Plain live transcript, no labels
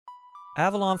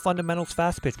Avalon Fundamentals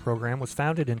Fast Pitch program was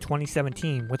founded in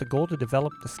 2017 with a goal to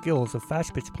develop the skills of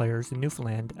fast pitch players in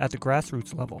Newfoundland at the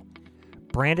grassroots level.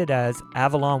 Branded as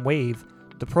Avalon Wave,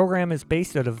 the program is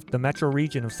based out of the metro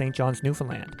region of St. John's,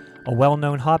 Newfoundland, a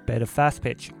well-known hotbed of fast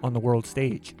pitch on the world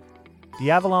stage.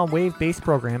 The Avalon Wave base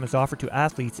program is offered to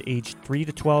athletes aged 3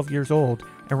 to 12 years old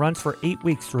and runs for 8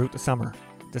 weeks throughout the summer.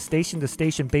 The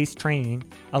station-to-station based training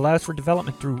allows for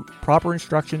development through proper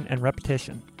instruction and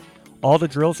repetition. All the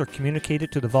drills are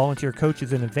communicated to the volunteer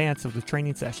coaches in advance of the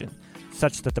training session,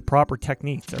 such that the proper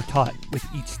techniques are taught with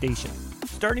each station.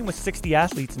 Starting with 60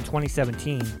 athletes in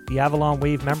 2017, the Avalon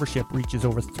Wave membership reaches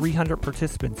over 300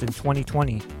 participants in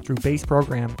 2020 through base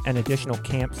program and additional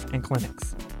camps and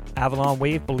clinics. Avalon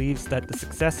Wave believes that the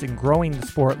success in growing the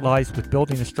sport lies with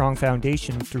building a strong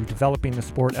foundation through developing the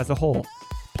sport as a whole: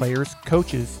 players,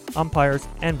 coaches, umpires,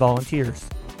 and volunteers.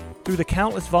 Through the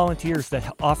countless volunteers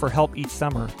that offer help each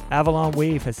summer, Avalon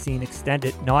Wave has seen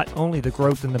extended not only the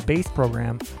growth in the base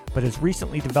program, but has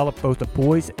recently developed both a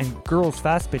boys and girls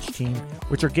fast pitch team,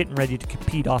 which are getting ready to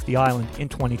compete off the island in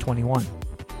 2021.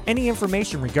 Any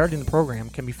information regarding the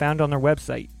program can be found on their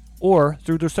website or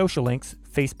through their social links,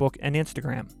 Facebook and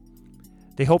Instagram.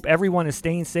 They hope everyone is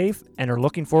staying safe and are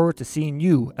looking forward to seeing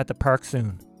you at the park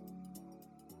soon.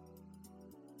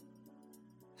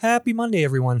 Happy Monday,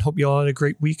 everyone. Hope you all had a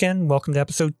great weekend. Welcome to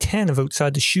episode 10 of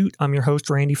Outside the Chute. I'm your host,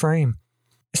 Randy Frame.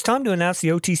 It's time to announce the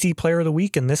OTC Player of the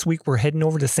Week, and this week we're heading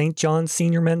over to St. John's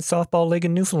Senior Men's Softball League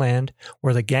in Newfoundland,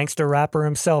 where the gangster rapper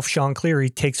himself, Sean Cleary,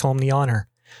 takes home the honor.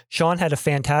 Sean had a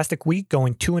fantastic week,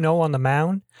 going 2-0 on the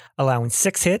mound, allowing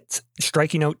 6 hits,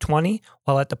 striking out 20,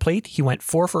 while at the plate he went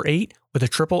 4 for 8 with a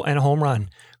triple and a home run.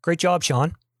 Great job,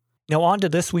 Sean. Now on to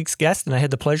this week's guest, and I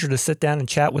had the pleasure to sit down and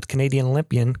chat with Canadian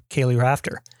Olympian Kaleigh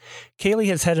Rafter. Kaleigh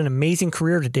has had an amazing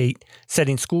career to date,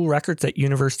 setting school records at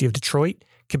University of Detroit,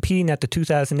 competing at the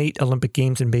 2008 Olympic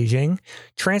Games in Beijing,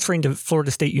 transferring to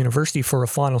Florida State University for a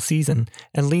final season,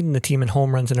 and leading the team in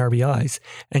home runs and RBIs.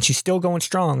 And she's still going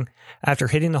strong after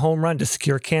hitting the home run to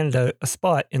secure Canada a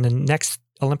spot in the next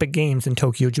Olympic Games in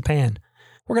Tokyo, Japan.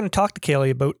 We're going to talk to Kaleigh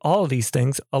about all of these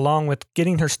things, along with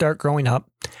getting her start growing up,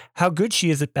 how good she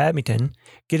is at badminton,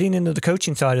 getting into the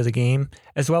coaching side of the game,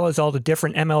 as well as all the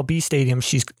different MLB stadiums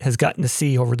she has gotten to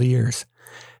see over the years.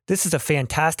 This is a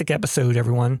fantastic episode,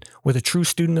 everyone, with a true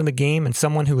student of the game and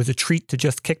someone who is a treat to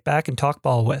just kick back and talk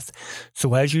ball with.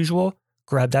 So as usual,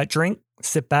 grab that drink,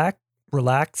 sit back,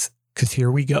 relax, because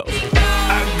here we go.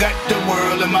 I got the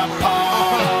world in my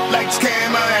palm, lights,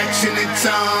 camera, action, it's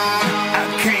on.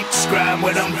 I can't describe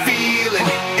what I'm feeling,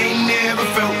 ain't never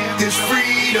felt this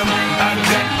freedom. I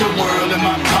got the world in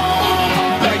my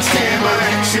palm, lights, camera,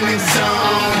 action, it's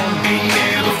on. Ain't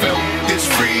never felt this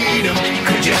freedom.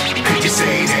 Could you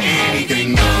say that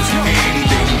anything goes,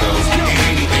 anything goes,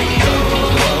 anything goes,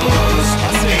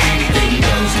 anything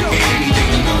goes,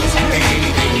 anything goes,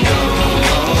 anything goes.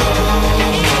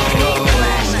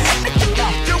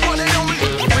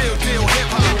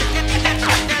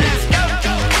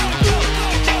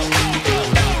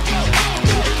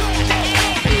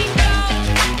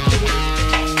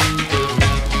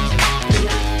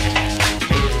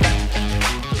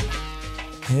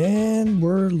 And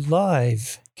we're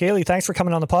live. Kaleigh, thanks for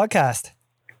coming on the podcast.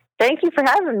 Thank you for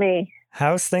having me.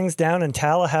 How's things down in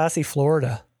Tallahassee,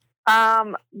 Florida?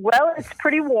 Well, it's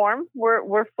pretty warm.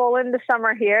 We're full into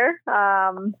summer here.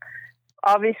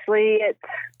 Obviously, it's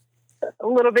a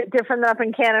little bit different than up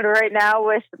in Canada right now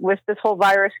with this whole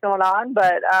virus going on,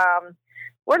 but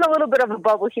we're in a little bit of a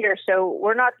bubble here, so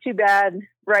we're not too bad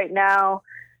right now.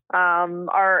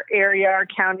 Our area, our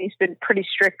county's been pretty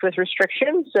strict with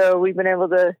restrictions, so we've been able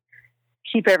to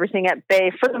keep everything at bay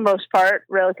for the most part,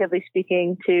 relatively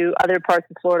speaking, to other parts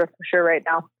of Florida for sure right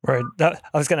now. Right.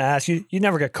 I was going to ask you, you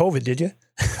never got COVID, did you?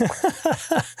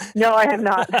 No, I have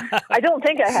not. I don't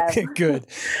think I have. Good.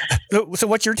 So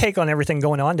what's your take on everything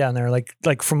going on down there?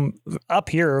 Like from up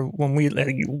here, when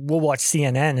we'll watch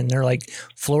CNN and they're like,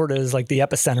 Florida is like the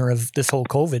epicenter of this whole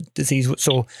COVID disease.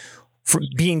 So for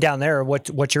being down there,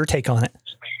 what's your take on it?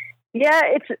 Yeah,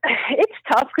 it's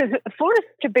tough because Florida's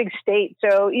such a big state.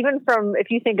 So even from,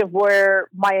 if you think of where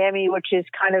Miami, which is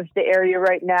kind of the area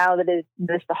right now that is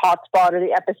the hot spot or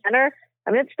the epicenter,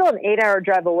 I mean, it's still an 8-hour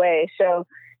drive away. So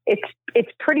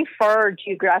it's pretty far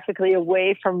geographically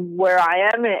away from where I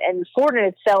am. And Florida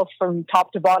itself, from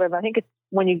top to bottom, I think it's,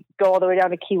 when you go all the way down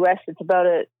to Key West, it's about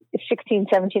a 16,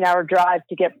 17-hour drive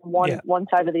to get from one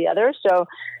side to the other. So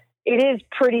it is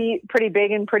pretty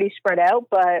big and pretty spread out,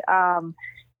 but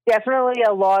definitely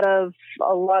a lot of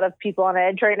people on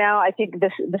edge right now. I think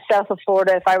the south of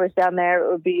Florida, if I was down there,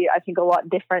 it would be, I think, a lot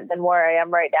different than where I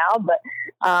am right now. But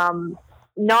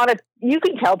not you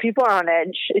can tell people are on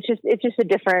edge. It's just a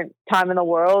different time in the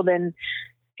world, and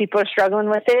people are struggling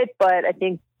with it. But I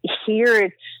think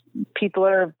here people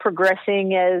are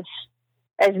progressing as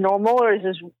normal,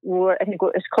 or I think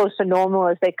as close to normal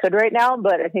as they could right now.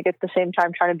 But I think at the same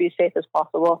time trying to be as safe as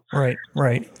possible. Right.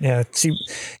 Yeah. See,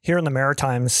 here in the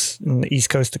Maritimes, in the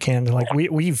east coast of Canada, like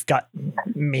we've got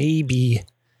maybe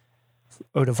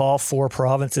out of all 4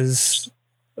 provinces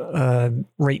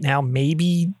right now,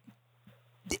 maybe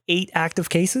 8 active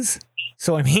cases.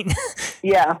 So I mean,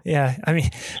 yeah. I mean,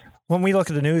 when we look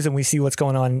at the news and we see what's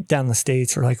going on down in the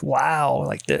States, we're like, wow,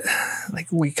 like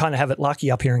we kind of have it lucky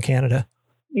up here in Canada.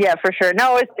 Yeah, for sure.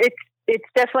 No, it's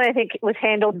definitely, I think it was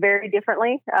handled very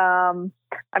differently. I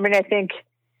mean, I think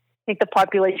the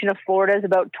population of Florida is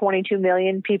about 22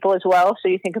 million people as well. So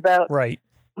you think about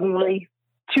really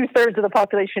 2/3 of the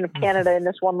population of Canada in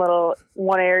this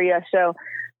one area. So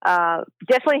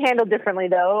definitely handled differently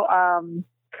though,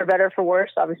 for better, for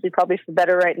worse, obviously probably for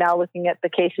better right now, looking at the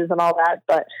cases and all that.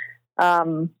 But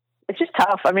it's just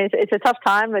tough. I mean, it's a tough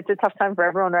time. It's a tough time for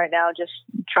everyone right now, just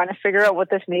trying to figure out what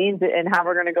this means and how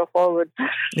we're going to go forward.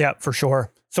 Yeah, for sure.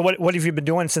 So what have you been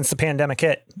doing since the pandemic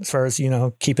hit, as far as,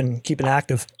 keeping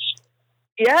active?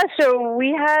 Yeah, so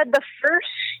we had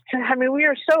we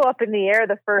were so up in the air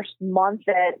the first month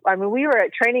we were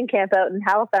at training camp out in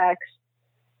Halifax.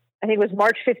 I think it was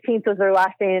March 15th was their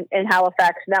last day in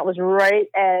Halifax. And that was right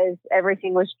as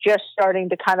everything was just starting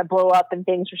to kind of blow up and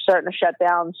things were starting to shut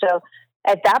down. So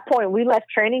at that point, we left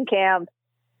training camp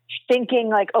thinking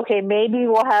like, okay, maybe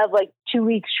we'll have like 2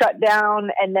 weeks shut down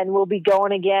and then we'll be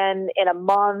going again in a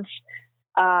month.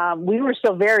 We were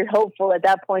still very hopeful at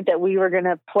that point that we were going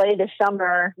to play this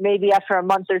summer, maybe after a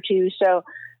month or two. So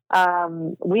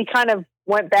we kind of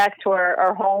went back to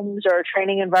our homes or our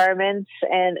training environments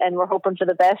and we're hoping for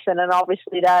the best. And then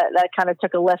obviously that kind of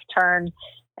took a left turn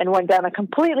and went down a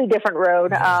completely different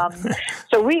road.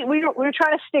 So we were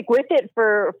trying to stick with it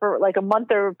for like a month,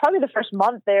 or probably the first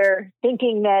month there,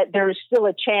 thinking that there was still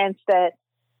a chance that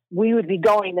we would be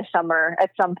going this summer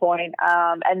at some point.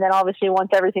 And then obviously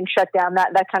once everything shut down,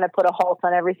 that kind of put a halt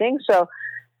on everything. So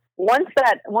once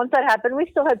that happened, we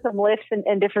still had some lifts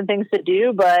and different things to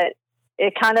do, but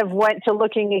it kind of went to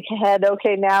looking ahead.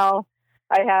 Okay, now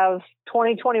I have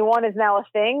 2021 is now a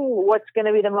thing. What's going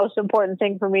to be the most important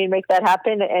thing for me to make that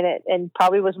happen? And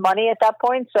probably was money at that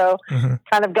point. So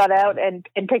kind of got out and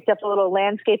picked up a little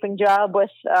landscaping job with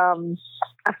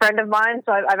a friend of mine.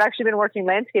 So I've actually been working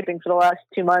landscaping for the last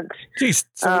 2 months. Jeez.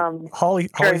 So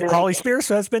Holly Spears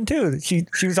has been too. She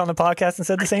was on the podcast and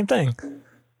said the same thing.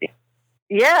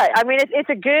 Yeah, I mean, it's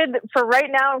a good, for right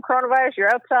now in coronavirus, you're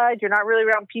outside, you're not really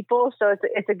around people. So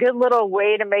it's a good little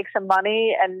way to make some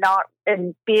money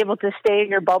and be able to stay in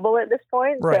your bubble at this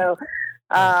point. Right. So,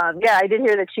 I did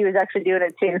hear that she was actually doing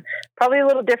it too. Probably a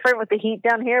little different with the heat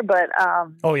down here, but.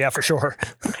 Oh yeah, for sure.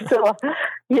 So,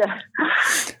 yeah.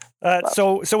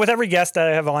 So with every guest that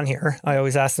I have on here, I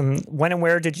always ask them, when and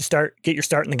where did you get your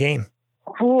start in the game?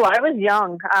 Ooh, I was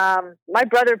young. My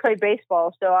brother played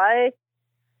baseball, so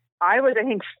I was, I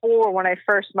think, 4 when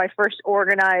my first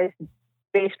organized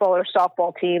baseball or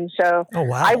softball team. So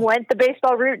I went the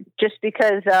baseball route just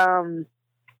because,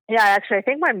 actually, I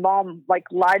think my mom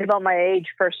lied about my age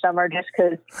first summer just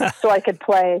because so I could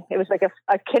play. It was like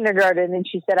a kindergarten, and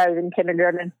she said I was in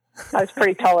kindergarten. I was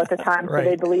pretty tall at the time, so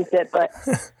they believed it. But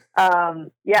so I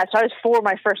was 4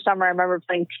 my first summer. I remember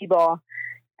playing t-ball.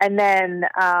 And then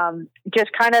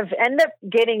just kind of end up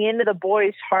getting into the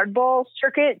boys hardball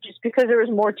circuit just because there was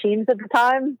more teams at the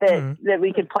time that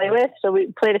we could play with. So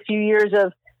we played a few years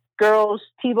of girls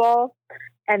t-ball.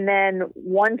 And then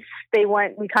once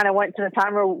we kind of went to the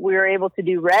time where we were able to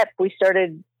do rep, we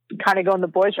started kind of going the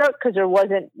boys route because there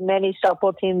wasn't many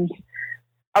softball teams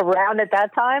around at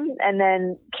that time. And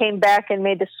then came back and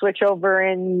made the switch over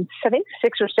in, I think,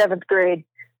 6th or 7th grade.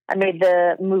 I made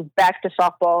the move back to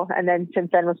softball, and then since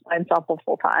then was playing softball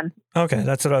full time. Okay,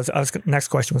 that's what I was. Next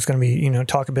question was going to be,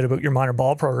 talk a bit about your minor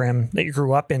ball program that you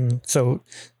grew up in. So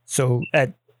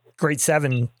at grade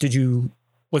 7,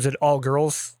 was it all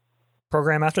girls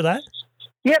program after that?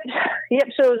 Yep.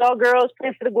 So it was all girls.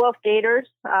 Played for the Guelph Gators.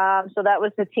 So that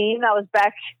was the team. That was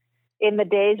back in the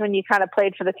days when you kind of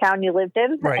played for the town you lived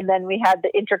in. Right. And then we had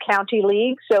the inter-county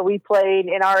league. So we played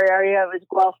in our area. It was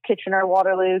Guelph, Kitchener,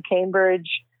 Waterloo, Cambridge.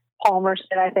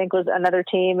 Palmerston, I think, was another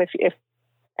team. If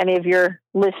any of your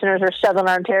listeners are Southern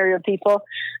Ontario people,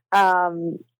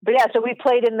 but yeah, so we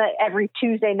played every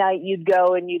Tuesday night. You'd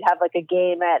go and you'd have like a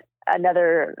game at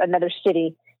another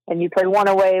city, and you play one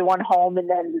away, one home, and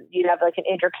then you'd have like an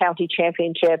inter-county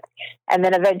championship. And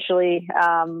then eventually,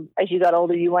 as you got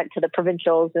older, you went to the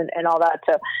provincials and all that.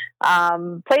 So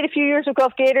played a few years with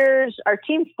Guelph Gators. Our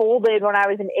team folded when I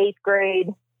was in 8th grade.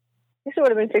 I guess it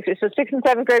would have been 6th grade. So 6th and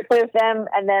 7th grade played with them,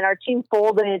 and then our team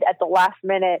folded at the last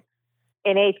minute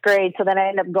in 8th grade. So then I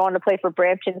ended up going to play for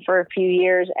Brampton for a few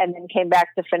years, and then came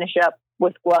back to finish up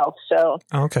with Guelph. So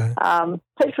okay,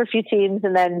 played for a few teams,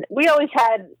 and then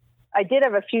I did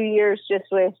have a few years just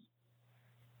with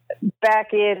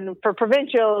back in for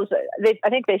provincials. I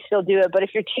think they still do it, but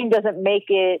if your team doesn't make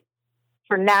it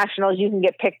for nationals, you can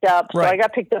get picked up. Right. So I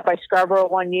got picked up by Scarborough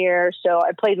one year. So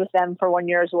I played with them for 1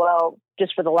 year as well,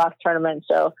 just for the last tournament.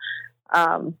 So,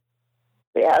 it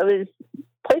was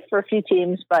played for a few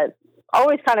teams, but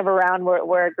always kind of around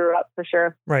where I grew up for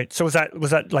sure. Right. So was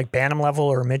that like Bantam level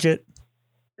or midget?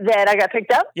 That I got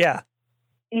picked up? Yeah.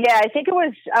 Yeah, I think it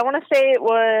was, I want to say it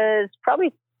was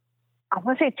probably,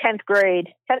 10th grade,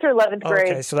 10th or 11th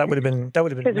grade. Okay, so that would have been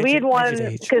because we had won,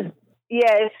 because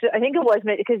I think it was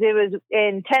because it was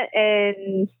in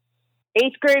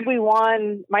 8th grade we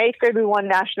won, my 8th grade we won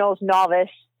nationals novice.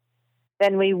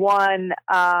 Then we won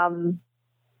 9th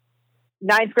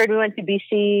grade we went to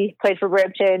BC, played for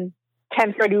Brampton.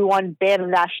 10th grade we won Bantam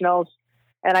nationals,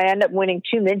 and I ended up winning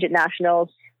 2 midget nationals.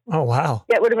 Oh, wow.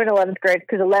 Yeah, it would have been 11th grade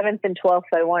because 11th and 12th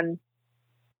I won.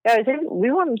 Yeah,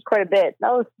 we won quite a bit.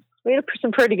 We had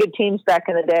some pretty good teams back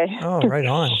in the day. Oh, right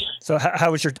on. So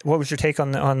what was your take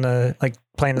on the like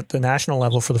playing at the national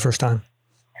level for the first time?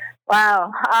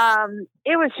 Wow.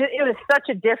 It was such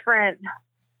a different,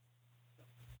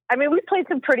 I mean, we played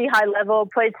some pretty high level,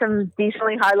 played some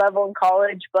decently high level in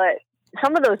college, but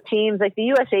some of those teams, like the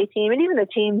USA team and even the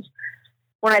teams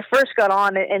when I first got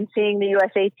on and seeing the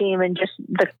USA team and just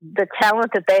the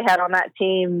talent that they had on that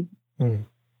team,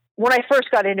 when I first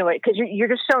got into it, because you're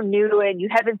just so new to it and you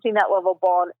haven't seen that level of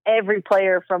ball, and every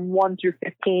player from 1 through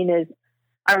 15 is,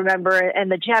 I remember,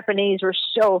 and the Japanese were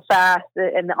so fast,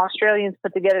 and the Australians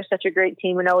put together such a great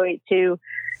team in 08 too.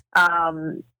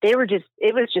 It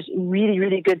was just really,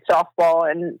 really good softball,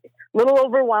 and a little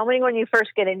overwhelming when you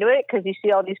first get into it because you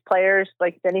see all these players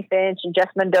like Denny Finch and Jess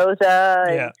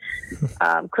Mendoza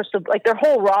and Crystal, like their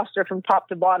whole roster from top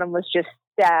to bottom was just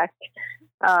stacked.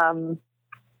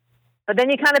 But then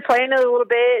you kind of play into it a little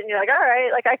bit and you're like, all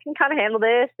right, like I can kind of handle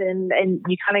this. And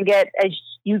you kind of get, as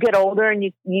you get older and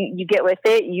you get with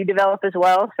it, you develop as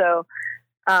well. So,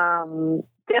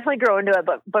 definitely grow into it.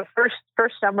 But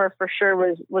first summer for sure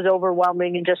was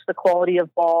overwhelming, and just the quality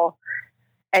of ball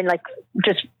and like,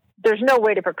 just, there's no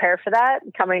way to prepare for that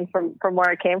coming from where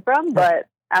I came from. But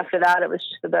after that, it was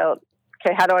just about,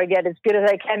 okay, how do I get as good as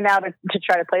I can now to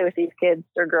try to play with these kids,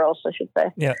 or girls, I should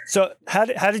say. Yeah. So how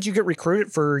did you get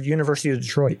recruited for University of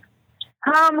Detroit?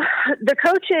 The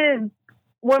coaches,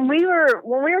 when we were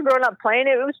growing up playing,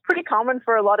 it was pretty common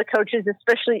for a lot of coaches,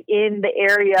 especially in the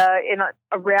area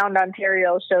around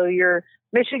Ontario. So your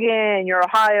Michigan, your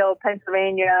Ohio,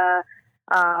 Pennsylvania,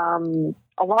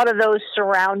 a lot of those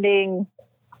surrounding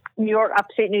New York,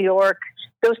 upstate New York,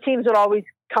 those teams would always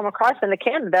come across into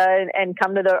Canada and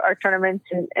come to our tournaments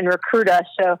and recruit us.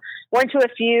 So went to a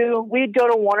few. We'd go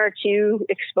to 1 or 2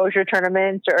 exposure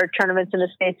tournaments or tournaments in the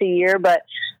States a year, but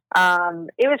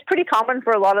it was pretty common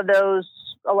for a lot of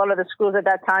the schools at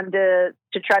that time to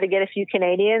try to get a few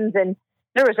Canadians. And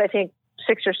there was, I think,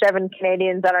 6 or 7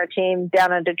 Canadians on our team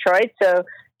down in Detroit. So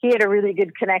he had a really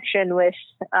good connection with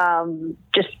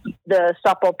just the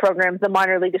softball programs, the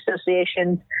minor league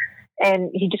associations.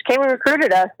 And he just came and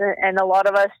recruited us, and a lot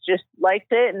of us just liked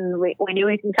it, and we knew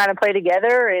we can kind of play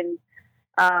together. And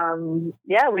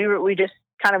we just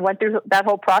kind of went through that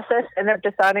whole process, ended up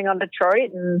deciding on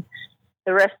Detroit, and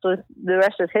the rest was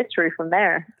history from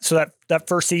there. So that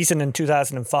first season in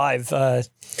 2005,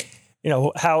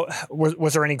 how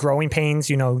was there any growing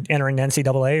pains? Entering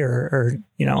NCAA, or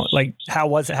like how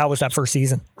was that first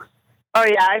season? Oh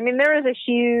yeah, I mean there was a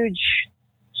huge.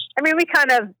 I mean,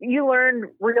 you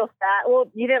learned real fast. Well,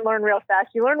 you didn't learn real fast.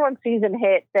 You learned one season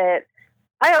hit that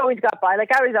I always got by. Like,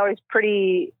 I was always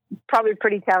probably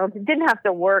pretty talented. Didn't have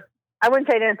to work. I wouldn't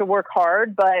say I didn't have to work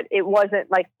hard, but it wasn't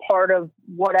like part of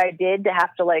what I did to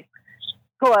have to like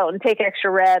go out and take extra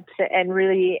reps and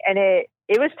really, and it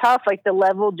was tough. Like the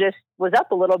level just was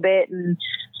up a little bit, and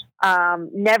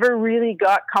never really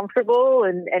got comfortable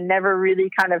and never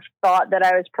really kind of thought that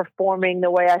I was performing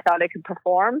the way I thought I could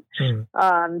perform.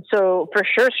 So for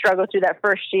sure struggled through that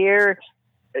first year.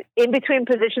 In between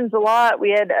positions a lot. We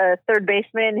had a third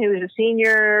baseman who was a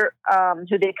senior,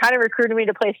 who they kind of recruited me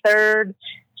to play third.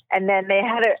 And then I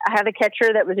had a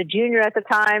catcher that was a junior at the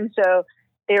time. So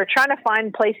they were trying to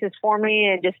find places for me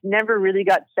and just never really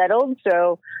got settled.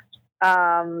 So,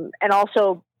 and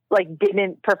also like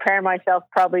didn't prepare myself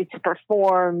probably to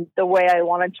perform the way I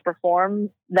wanted to perform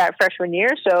that freshman year.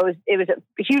 So it was a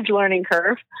huge learning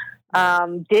curve. I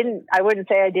wouldn't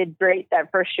say I did great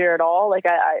that first year at all. Like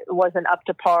I wasn't up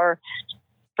to par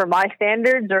for my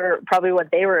standards or probably what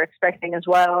they were expecting as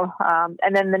well.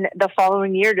 And then the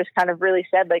following year just kind of really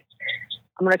said, like,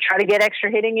 I'm going to try to get extra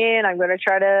hitting in. I'm going to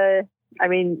try to,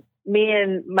 me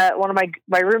and one of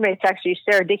my roommates, actually,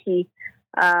 Sarah Dickey,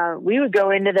 we would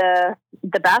go into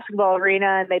the basketball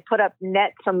arena and they put up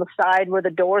nets on the side where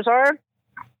the doors are.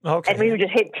 Okay. And we would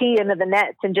just hit tee into the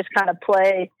nets and just kind of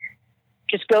play,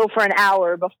 just go for an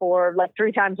hour before, like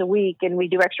 3 times a week. And we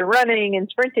do extra running and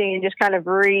sprinting and just kind of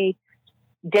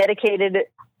dedicated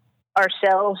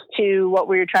ourselves to what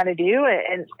we were trying to do.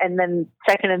 And then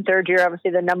second and third year,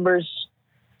 obviously the numbers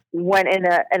went in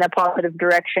a positive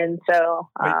direction. So,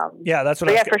 yeah, that's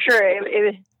what for sure. It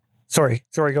was, sorry,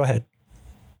 go ahead.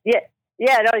 Yeah.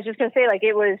 No, I was just going to say, like,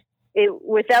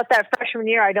 without that freshman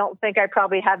year, I don't think I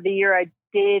probably had the year I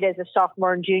did as a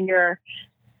sophomore and junior,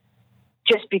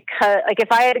 just because, like,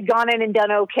 if I had gone in and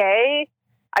done okay,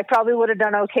 I probably would have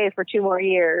done okay for 2 more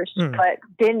years, but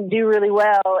didn't do really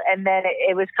well. And then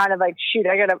it was kind of like, shoot,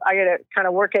 I gotta kind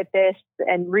of work at this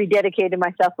and rededicated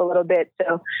myself a little bit.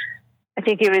 So I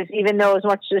think it was, even though as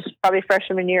much as probably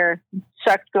freshman year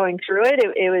sucked going through it,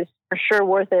 it was for sure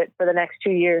worth it for the next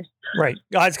 2 years. Right.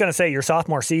 I was going to say your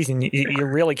sophomore season, you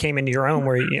really came into your own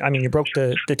where, you broke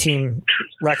the team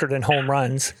record in home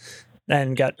runs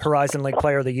and got Horizon League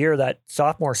Player of the Year that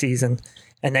sophomore season.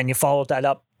 And then you followed that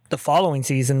up the following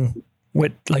season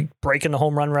with like breaking the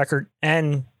home run record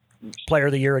and Player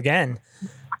of the Year again.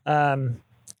 So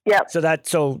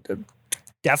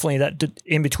definitely that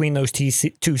in between those 2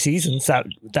 seasons,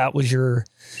 that was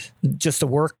just the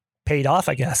work paid off,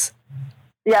 I guess.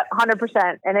 Yeah,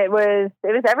 100%. And it was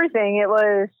everything. It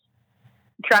was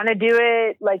trying to do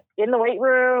it like in the weight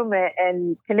room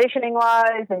and conditioning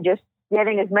wise and just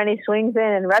getting as many swings in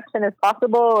and reps in as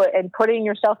possible and putting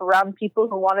yourself around people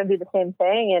who want to do the same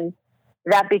thing. And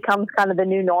that becomes kind of the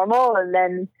new normal. And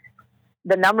then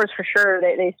the numbers for sure,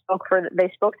 they spoke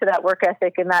to that work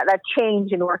ethic and that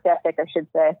change in work ethic, I should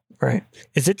say. Right.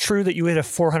 Is it true that you hit a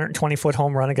 420-foot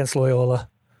home run against Loyola?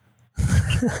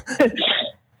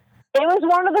 It was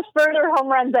one of the further home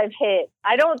runs I've hit.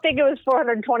 I don't think it was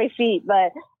 420 feet,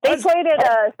 but they played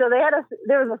at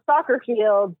there was a soccer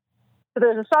field. So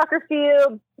there's a soccer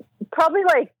field, probably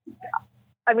like,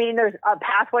 there's a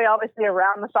pathway obviously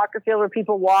around the soccer field where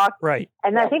people walk. Right.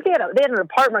 And I think they had an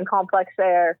apartment complex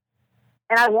there.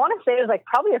 And I want to say it was like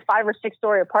probably a 5 or 6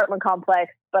 story apartment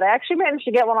complex, but I actually managed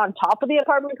to get one on top of the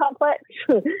apartment complex.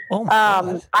 Oh my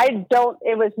God.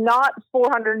 It was not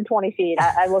 420 feet.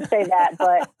 I will say that,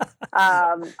 but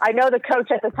I know the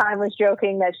coach at the time was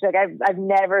joking that she's like, I've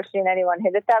never seen anyone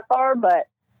hit it that far, but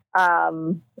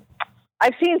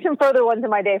I've seen some further ones in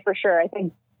my day for sure. I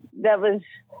think that was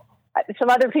some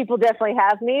other people definitely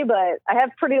have me, but I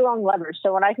have pretty long levers.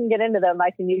 So when I can get into them,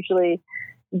 I can usually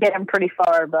get them pretty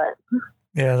far, but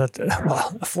yeah, that's a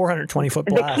 420-foot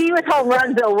blast. The key with home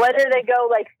runs, though, whether they go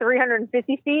like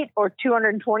 350 feet or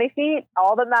 220 feet,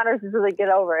 all that matters is really get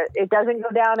over it. It doesn't go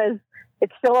down as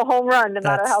it's still a home run, no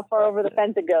matter how far over the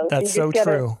fence it goes. That's so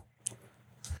true.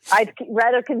 I'd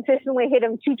rather consistently hit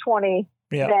him 220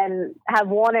 than have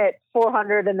one at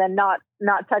 400 and then not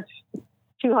touch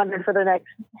 200 for the next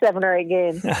 7 or 8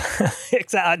 games.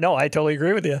 Exactly. No, I totally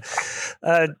agree with you.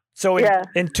 So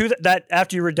that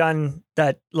after you were done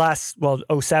that last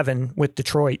 07 with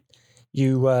Detroit,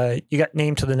 you got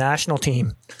named to the national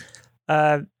team.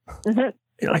 Like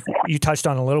you touched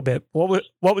on a little bit.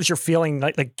 What was your feeling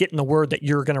like getting the word that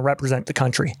you're going to represent the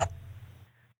country?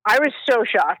 I was so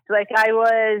shocked. Like I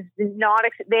was not.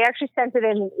 They actually sent it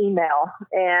in an email,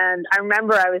 and I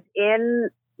remember I was in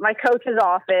my coach's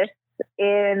office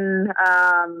because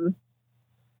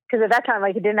at that time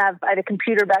I had a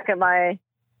computer back at my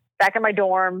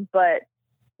dorm, but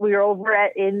we were over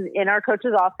in our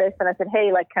coach's office, and I said,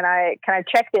 "Hey, like, can I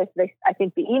check this?" I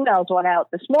think the emails went out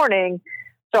this morning,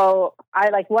 so I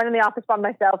went in the office by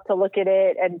myself to look at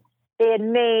it, and they had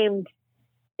named.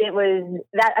 It was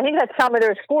that I think that summer there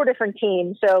was 4 different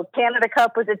teams. So Canada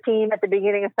Cup was a team at the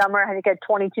beginning of summer. I think it had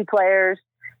 22 players,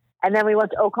 and then we went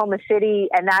to Oklahoma City,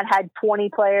 and that had 20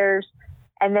 players,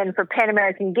 and then for Pan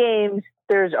American Games,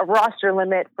 there's a roster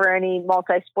limit for any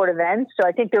multi-sport events. So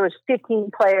I think there was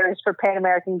 15 players for Pan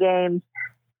American Games.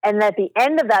 And at the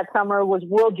end of that summer was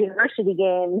World University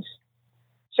Games.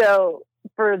 So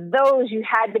for those, you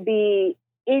had to be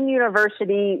in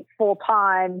university full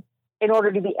time in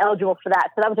order to be eligible for that.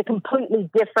 So that was a completely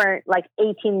different, like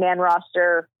 18-man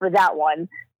roster for that one.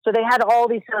 So they had all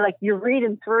these sort of like, you're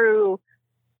reading through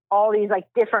all these like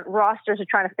different rosters of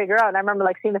trying to figure out. And I remember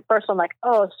like seeing the first one, like,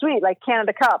 oh, sweet, like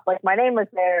Canada Cup, like my name was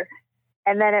there.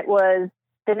 And then it was,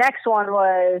 the next one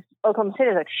was Oklahoma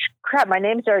City. Like, crap, my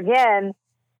name's there again.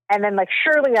 And then like,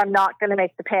 surely I'm not going to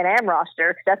make the Pan Am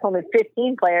roster because that's only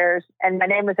 15 players. And my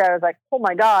name was there. I was like, oh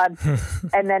my God.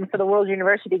 And then for the World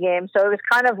University game. So it was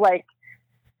kind of like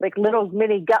little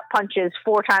mini gut punches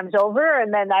 4 times over.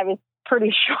 And then I was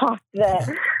pretty shocked that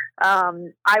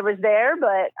I was there.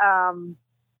 But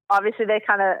obviously they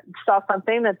kind of saw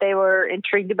something that they were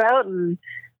intrigued about. And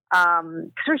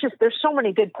because there's so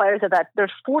many good players at that.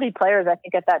 There's 40 players, I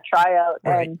think, at that tryout.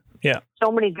 Right. And yeah,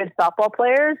 so many good softball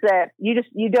players that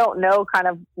you don't know kind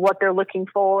of what they're looking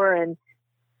for. And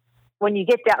when you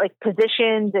get that like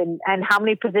positions and how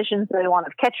many positions they want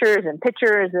of catchers and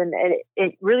pitchers, and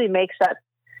it really makes the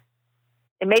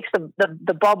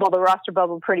bubble, the roster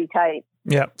bubble, pretty tight.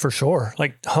 Yeah, for sure.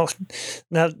 Like,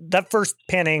 now that first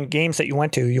Pan Am games that you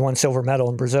went to, you won silver medal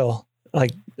in Brazil.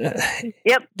 Like,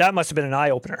 yep, that must have been an eye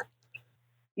opener.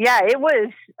 Yeah, it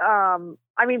was.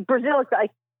 I mean, Brazil is like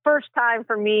first time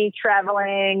for me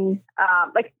traveling,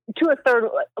 like to a third,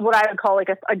 what I would call like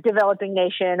a developing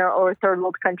nation or a third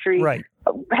world country. Right.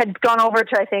 Had gone over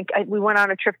to, we went on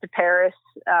a trip to Paris.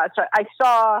 So I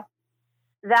saw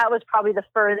that was probably the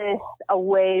furthest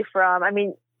away from, I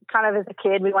mean, kind of as a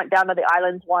kid, we went down to the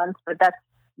islands once, but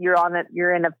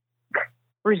you're in a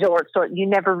resort, so you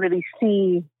never really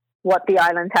see what the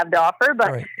islands have to offer,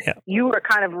 but right, yeah. You were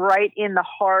kind of right in the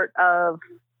heart of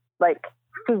like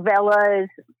favelas,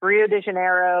 Rio de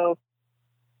Janeiro,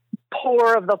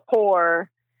 poor of the poor.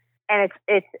 And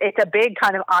it's a big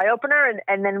kind of eye opener.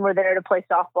 And then we're there to play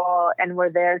softball and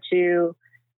we're there to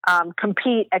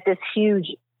compete at these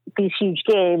huge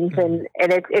games. And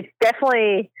it's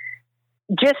definitely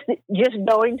just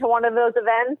going to one of those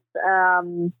events,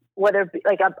 whether it be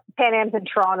like a Pan Am's in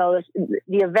Toronto,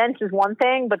 the events is one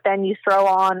thing, but then you throw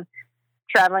on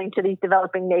traveling to these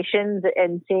developing nations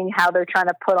and seeing how they're trying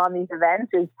to put on these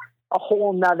events is a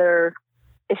whole nother,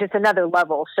 it's just another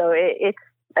level. So it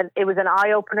was an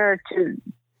eye opener to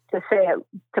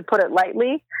put it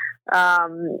lightly.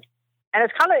 And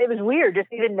it was weird just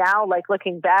even now, like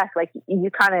looking back, like you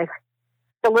kind of,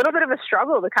 a little bit of a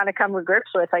struggle to kind of come to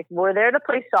grips with. Like we're there to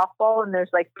play softball and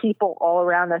there's like people all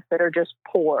around us that are just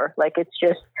poor. Like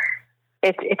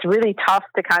it's really tough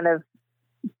to kind of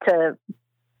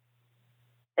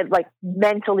like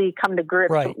mentally come to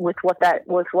grips right. with what that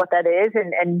is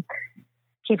and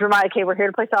keep your mind, okay, we're here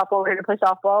to play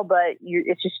softball, but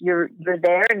you're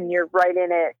there and you're right in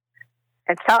it.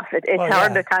 It's tough. It's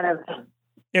hard to kind of,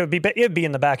 It would be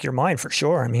in the back of your mind for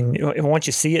sure. I mean, once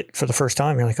you see it for the first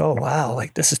time, you're like, oh wow,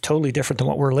 like this is totally different than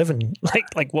what we're living,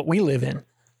 like what we live in.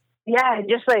 Yeah,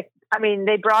 just like, I mean,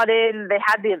 they brought in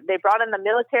the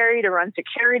military to run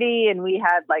security, and we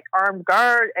had like armed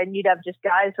guard, and you'd have just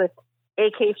guys with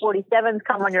AK-47s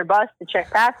come on your bus to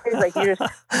check passes. Like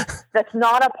that's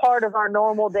not a part of our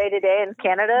normal day to day in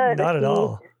Canada. Not at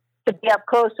all. To be up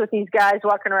close with these guys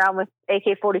walking around with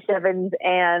AK-47s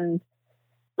and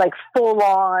like full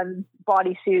on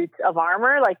bodysuits of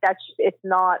armor, like it's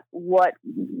not what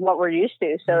we're used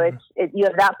to. So you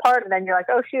have that part, and then you're like,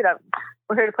 oh shoot,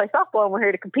 we're here to play softball and we're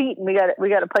here to compete, and we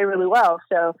got to play really well.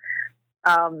 So,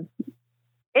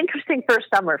 interesting first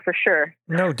summer for sure.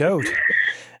 No doubt.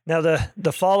 Now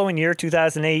the following year,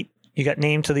 2008, you got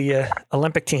named to the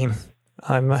Olympic team.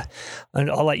 And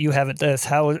I'll let you have it.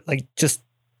 How like just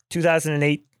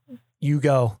 2008, you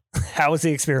go. How was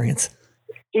the experience?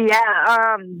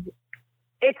 Yeah,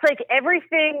 it's like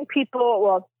everything people,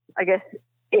 well, I guess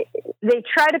they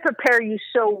try to prepare you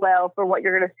so well for what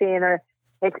you're going to see, and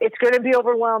it's going to be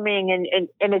overwhelming,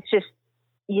 and it's just,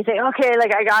 you think, okay,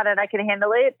 like I got it, I can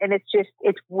handle it, and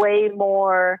it's way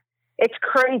more, it's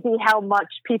crazy how much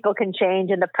people can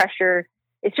change, and the pressure,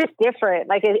 it's just different.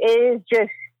 Like it is just,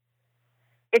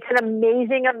 it's an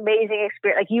amazing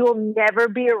experience. Like you will never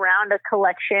be around a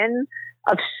collection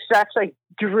of such like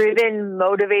driven,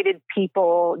 motivated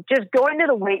people. Just going to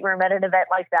the weight room at an event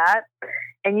like that,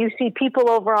 and you see people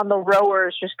over on the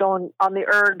rowers just going on the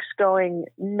ergs, going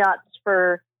nuts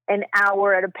for an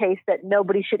hour at a pace that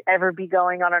nobody should ever be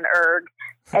going on an erg.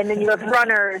 And then you have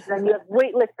runners, and you have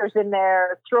weightlifters in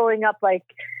there throwing up like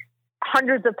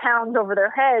hundreds of pounds over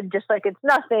their head, just like it's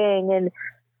nothing. And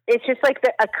it's just like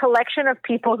a collection of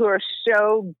people who are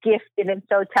so gifted and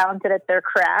so talented at their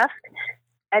craft.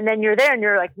 And then you're there and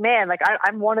you're like, man, like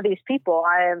I'm one of these people.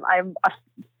 I'm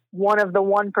one of the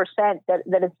 1%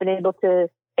 that has been able to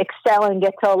excel and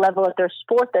get to a level at their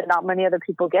sport that not many other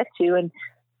people get to. And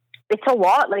it's a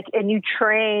lot. Like, and you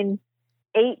train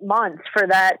 8 months for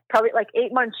that, probably like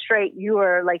 8 months straight. You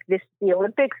are like, this is the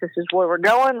Olympics. This is where we're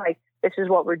going. Like, this is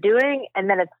what we're doing. And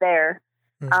then it's there.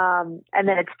 And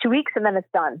then it's 2 weeks and then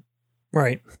it's done.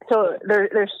 Right. So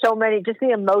there's so many, just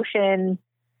the emotion,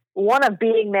 one, of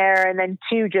being there, and then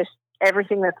two, just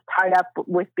everything that's tied up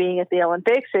with being at the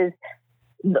Olympics is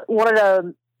one of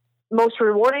the most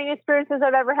rewarding experiences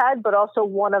I've ever had, but also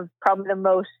one of probably the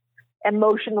most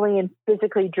emotionally and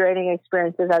physically draining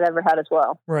experiences I've ever had as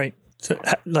well. Right. So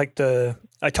like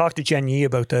I talked to Jen Yee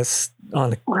about this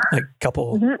on a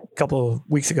couple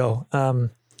weeks ago.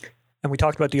 And we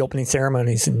talked about the opening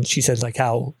ceremonies, and she said like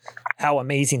how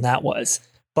amazing that was,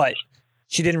 but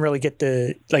she didn't really get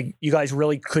you guys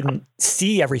really couldn't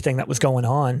see everything that was going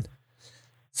on.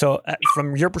 So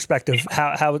from your perspective,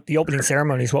 how the opening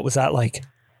ceremonies, what was that like?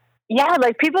 Yeah.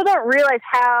 Like, people don't realize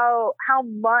how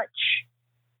much,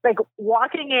 like,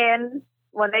 walking in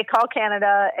when they call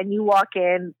Canada and you walk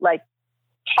in, like,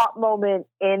 top moment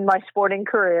in my sporting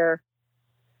career,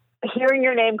 hearing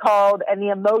your name called and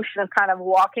the emotion of kind of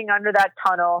walking under that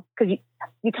tunnel. Cause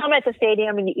you come at the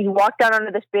stadium and you walk down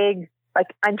under this big, like,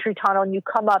 entry tunnel, and you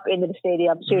come up into the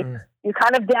stadium. So you're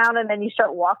kind of down, and then you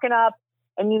start walking up,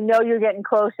 and you know you're getting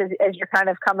close as you're kind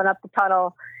of coming up the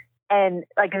tunnel. And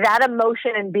like, that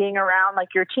emotion and being around like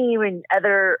your team and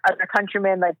other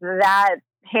countrymen, like, that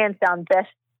hands down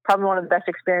probably one of the best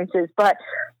experiences. But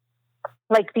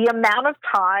like, the amount of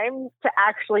time to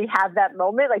actually have that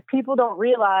moment, like, people don't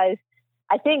realize.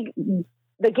 I think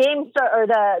the game or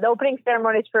the opening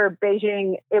ceremonies for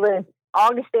Beijing, it was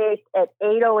August 8th at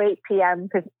 8:08 p.m.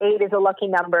 because 8 is a lucky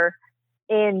number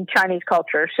in Chinese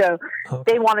culture. So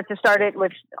they wanted to start it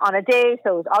on a day.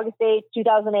 So it was August 8th,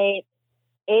 2008,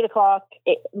 8 o'clock,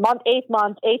 8th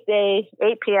month, 8 days,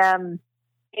 8 p.m.,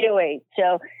 8:08.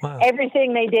 So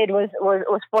everything they did was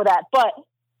for that. But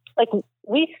like,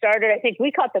 we started, I think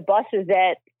we caught the buses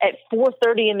at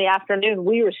 4:30 in the afternoon.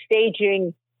 We were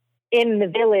staging in the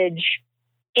village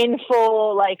in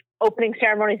full, like, opening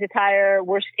ceremonies attire.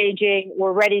 We're staging,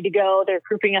 we're ready to go. They're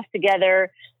grouping us together.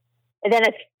 And then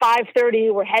at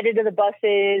 5:30, we're headed to the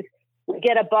buses. We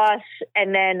get a bus,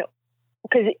 and then,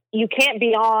 because you can't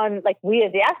be on, like, we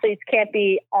as the athletes can't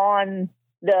be on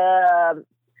the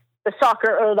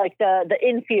soccer or like the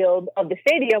infield of the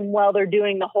stadium while they're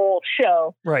doing the whole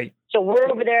show. Right. So we're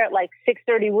over there at like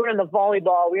 6:30. We're in the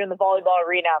volleyball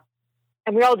arena,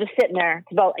 and we're all just sitting there.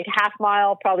 It's about like a half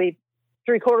mile, probably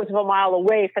 3/4 of a mile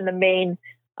away from the main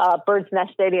Bird's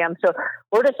Nest Stadium. So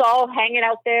we're just all hanging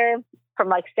out there from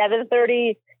like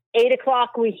 7:30, 8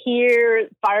 o'clock. We hear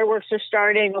fireworks are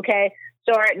starting. Okay.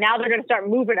 So all right, now they're going to start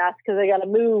moving us because they got to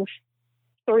move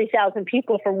 3,000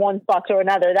 people from one spot to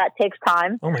another. That takes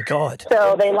time. Oh my God.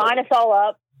 So they line us all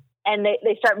up, and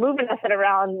they start moving us at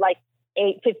around like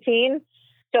 8:15.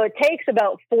 So it takes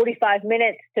about 45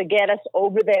 minutes to get us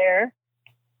over there.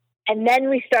 And then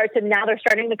now they're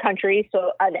starting the country.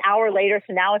 So an hour later,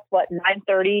 so now it's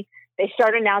 9:30. They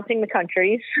start announcing the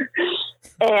countries.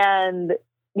 And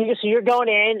you're going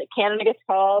in, Canada gets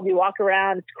called, you walk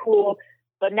around, it's cool.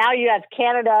 But now you have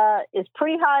Canada is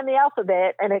pretty high in the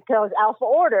alphabet, and it goes alpha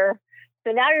order.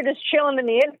 So now you're just chilling in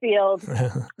the infield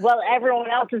while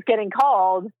everyone else is getting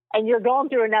called, and you're going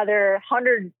through another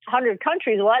 100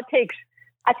 countries. Well,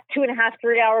 that's 2.5,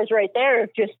 3 hours right there,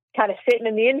 just kind of sitting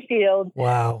in the infield,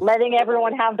 letting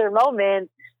everyone have their moment.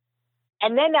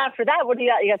 And then after that, what do you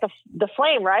got? You got the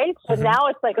flame, right? So now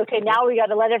it's like, okay, now we got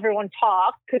to let everyone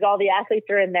talk because all the athletes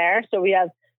are in there. So we have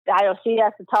the IOC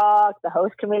has to talk, the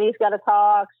host committee's got to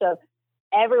talk. So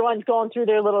everyone's going through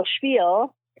their little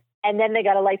spiel, and then they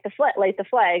got to light the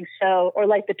flag. So, or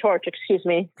light the torch, excuse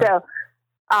me. So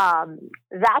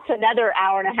that's another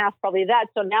hour and a half, probably that.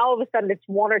 So now all of a sudden it's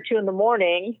 1 or 2 in the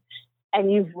morning,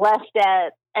 and you've left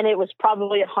and it was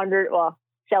probably 100,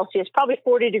 Celsius, probably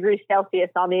 40 degrees Celsius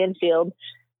on the infield.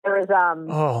 There was,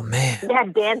 oh man, they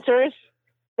had dancers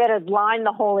that had lined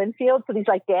the whole infield. So these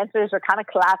like dancers are kind of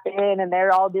clapping, and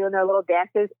they're all doing their little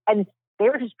dances, and they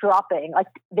were just dropping. Like,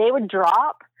 they would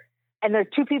drop, and their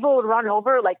 2 people would run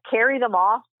over, like carry them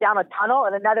off down a tunnel,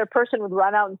 and another person would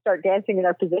run out and start dancing in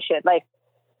their position. Like,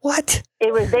 what?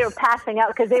 They were passing out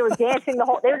because they were dancing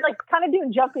they were like kind of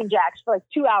doing jumping jacks for like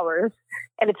 2 hours,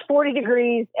 and it's 40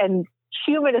 degrees and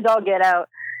humid as all get out.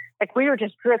 Like, we were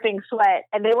just dripping sweat,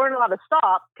 and they weren't allowed to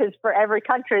stop because for every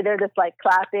country, they're just like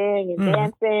clapping and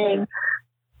dancing,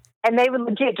 and they would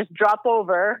legit just drop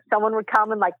over. Someone would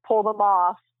come and like pull them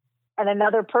off, and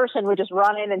another person would just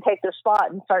run in and take their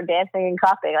spot and start dancing and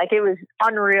clapping. Like, it was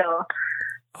unreal.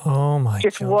 Oh my!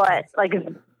 Just God. what? Like,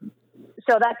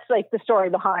 so that's like the story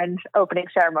behind opening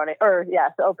ceremony,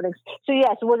 the opening. So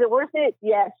yes, was it worth it?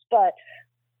 Yes, but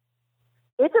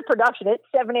it's a production. It's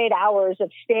 7-8 hours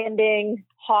of standing,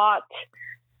 hot,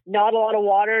 not a lot of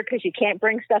water because you can't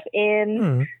bring stuff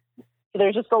in. So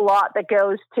there's just a lot that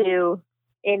goes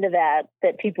into that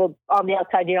people on the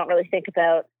outside you don't really think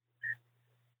about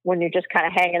when you're just kind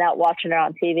of hanging out watching it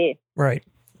on TV. Right.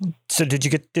 So did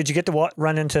you get to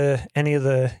run into any of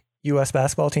the U.S.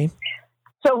 basketball team?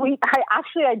 So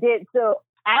I did. So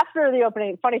after the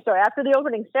opening, funny story, after the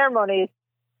opening ceremony,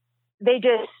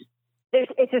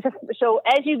 so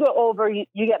as you go over, you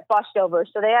get bussed over.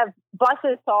 So they have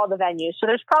buses to all the venues. So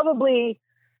there's probably,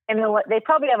 they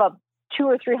probably have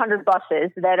 200 or 300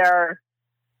 buses that are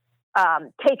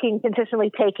consistently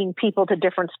taking people to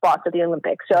different spots at the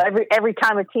Olympics. So every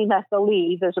time a team has to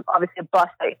leave, there's obviously a bus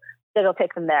that'll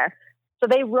take them there. So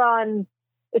they run.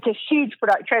 It's a huge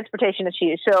transportation is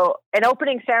huge. So in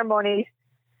opening ceremonies,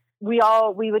 we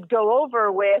would go over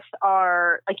with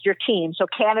your team. So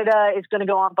Canada is going to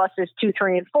go on buses 2,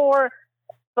 3, and 4.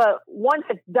 But once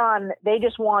it's done, they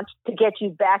just want to get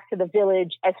you back to the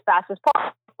village as fast as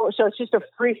possible. So it's just a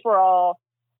free for all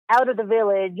out of the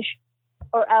village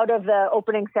or out of the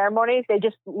opening ceremonies. They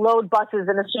just load buses,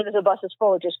 and as soon as the bus is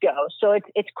full, it just goes. So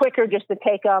it's quicker just to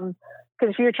take them,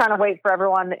 because if you're trying to wait for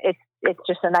everyone, it's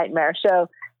just a nightmare. So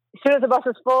as soon as the bus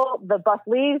is full, the bus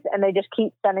leaves, and they just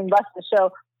keep sending buses.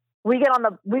 So we get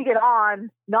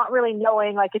on, not really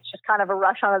knowing, like it's just kind of a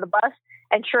rush onto the bus.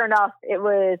 And sure enough, it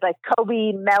was like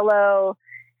Kobe, Melo,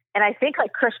 and I think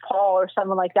like Chris Paul or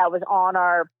someone like that was on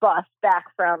our bus back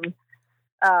from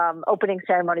opening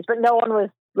ceremonies. But no one was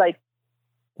like,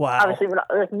 wow. Obviously,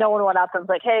 no one went up and was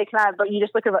like, hey, can I? But you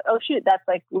just look at it, oh, shoot, that's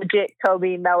like legit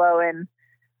Kobe, Melo, and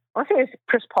I want to say it's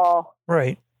Chris Paul.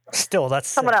 Right. Still, that's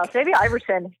someone else. Maybe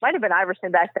Iverson. Might have been Iverson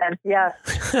back then. Yeah.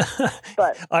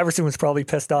 But Iverson was probably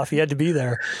pissed off. He had to be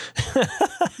there.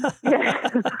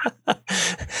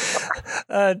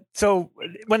 So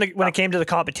when it came to the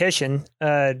competition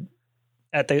at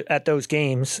those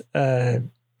games,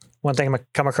 one thing I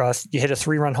come across, you hit a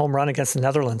 3-run home run against the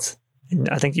Netherlands. And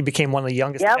I think you became one of the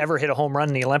youngest to ever hit a home run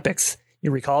in the Olympics.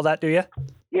 You recall that, do you?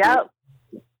 Yep.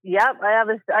 I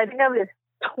think I was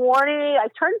 20. I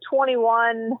turned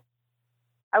 21.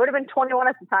 I would have been 21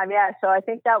 at the time. Yeah. So I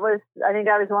think I was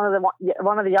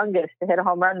one of the youngest to hit a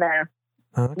home run there.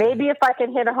 Okay. Maybe if I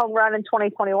can hit a home run in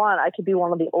 2021, I could be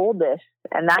one of the oldest,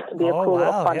 and that could be a cool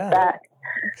little fun fact.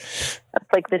 That's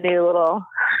like the new little.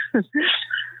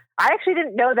 I actually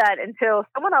didn't know that until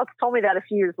someone else told me that a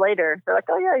few years later. They're like,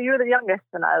 "Oh yeah, you're the youngest,"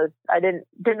 and I didn't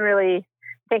really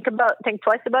think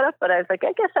twice about it. But I was like,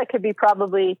 I guess I could be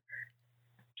probably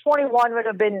 21 would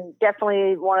have been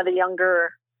definitely one of the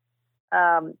younger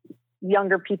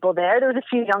people there. There was a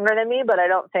few younger than me, but I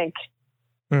don't think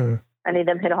any of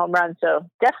them hit a home run. So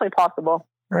definitely possible.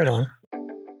 Right on.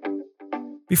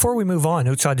 Before we move on,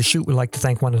 Outside the Chute would like to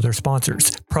thank one of their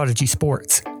sponsors, Prodigy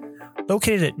Sports.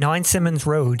 Located at 9 Simmons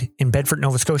Road in Bedford,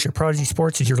 Nova Scotia, Prodigy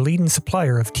Sports is your leading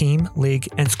supplier of team, league,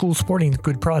 and school sporting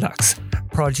good products.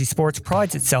 Prodigy Sports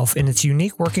prides itself in its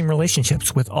unique working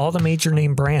relationships with all the major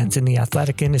name brands in the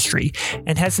athletic industry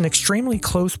and has an extremely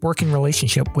close working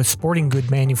relationship with sporting good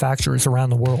manufacturers around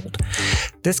the world.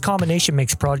 This combination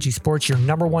makes Prodigy Sports your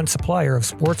 #1 supplier of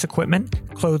sports equipment,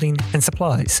 clothing, and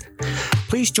supplies.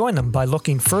 Please join them by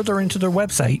looking further into their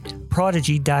website,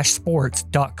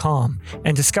 prodigy-sports.com,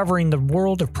 and discovering the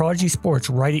world of Prodigy Sports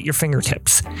right at your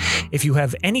fingertips. If you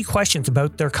have any questions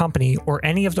about their company or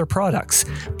any of their products,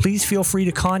 please feel free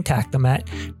to contact them at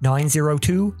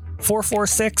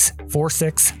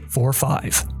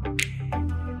 902-446-4645.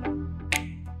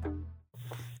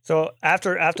 So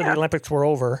after the Olympics were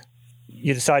over,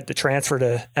 you decided to transfer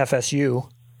to FSU.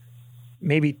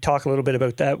 Maybe talk a little bit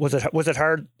about that. Was it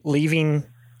hard leaving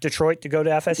Detroit to go to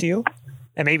FSU?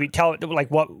 And maybe tell like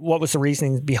what was the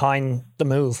reasoning behind the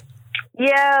move?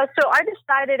 Yeah, so I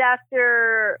decided in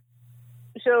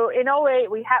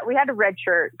 2008 we had a red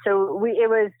shirt. So we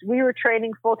were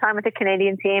training full time with the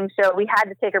Canadian team, so we had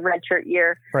to take a red shirt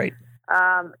year. Right.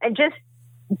 And just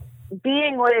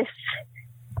being with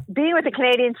the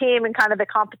Canadian team and kind of the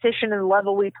competition and the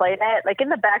level we played at, like in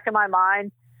the back of my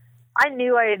mind, I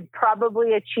knew I had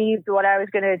probably achieved what I was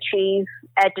going to achieve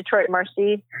at Detroit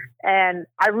Mercy. And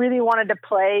I really wanted to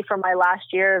play for my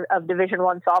last year of Division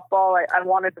I softball. I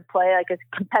wanted to play like as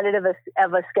competitive of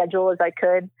a schedule as I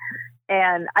could.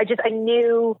 And I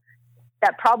knew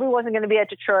that probably wasn't going to be at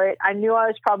Detroit. I knew I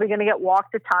was probably going to get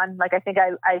walked a ton. Like I think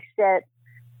I said,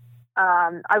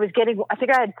 I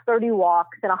had 30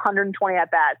 walks and 120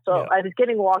 at bats. So yeah. I was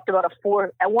getting walked about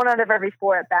one out of every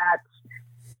 4 at bats.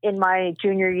 in my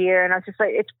junior year. And I was just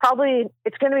like, it's going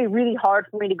to be really hard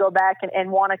for me to go back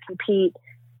and want to compete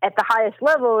at the highest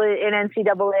level in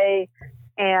NCAA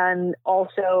and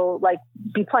also like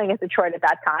be playing at Detroit at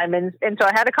that time. And so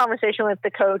I had a conversation with the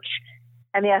coach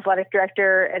and the athletic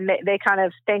director, and they kind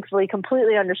of thankfully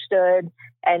completely understood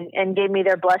and gave me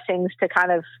their blessings to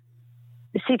kind of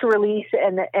seek a release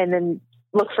and then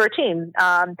look for a team.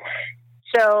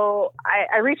 So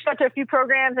I reached out to a few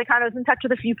programs. I kind of was in touch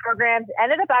with a few programs,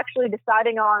 ended up actually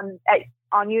deciding on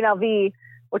UNLV,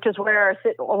 which is where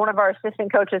one of our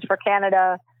assistant coaches for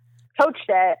Canada coached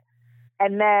at.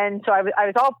 And then, so I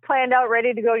was all planned out,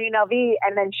 ready to go to UNLV.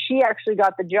 And then she actually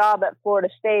got the job at Florida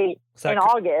State in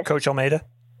August. Coach Almeida?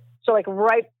 So like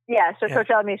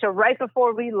Coach Almeida. So right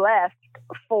before we left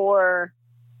for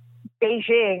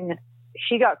Beijing,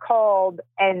 she got called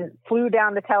and flew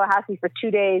down to Tallahassee for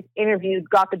 2 days, interviewed,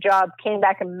 got the job, came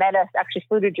back and met us, actually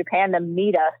flew to Japan to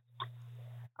meet us.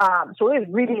 So it was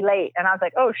really late. And I was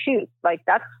like, oh, shoot, like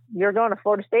you're going to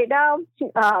Florida State now?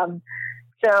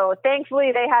 So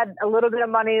thankfully they had a little bit of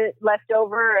money left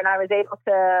over, and I was able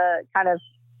to kind of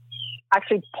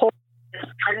actually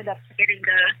ended up getting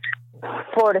to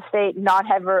Florida State, not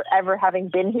ever having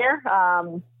been here.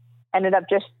 Ended up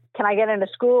just, can I get into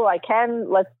school? I can.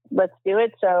 Let's do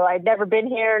it. So I'd never been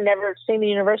here, never seen the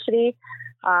university.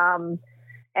 And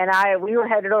we were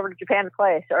headed over to Japan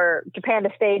to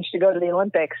stage to go to the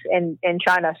Olympics in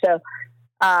China. So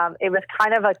it was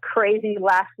kind of a crazy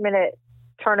last minute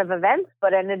turn of events,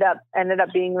 but ended up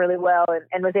being really well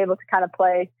and was able to kind of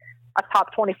play a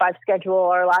top 25 schedule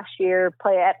our last year,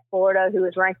 play at Florida, who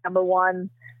was ranked number 1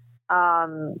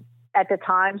 at the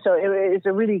time. So it was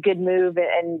a really good move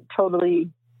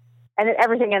and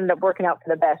everything ended up working out for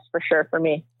the best for sure for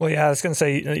me. Well, yeah, I was going to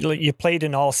say you played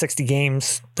in all 60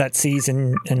 games that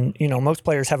season, and most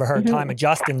players have a hard time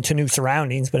adjusting to new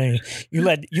surroundings. But you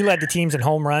led the team in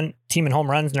home runs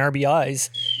and RBIs,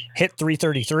 hit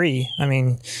 333. I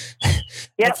mean,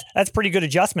 yep. that's pretty good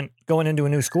adjustment going into a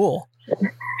new school.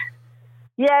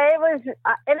 Yeah, it was,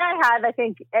 and I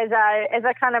think as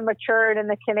I kind of matured in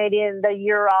the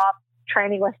year off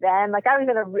training with them, like I was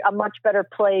in a much better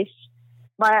place.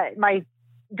 My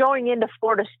going into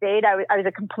Florida State, I was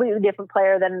a completely different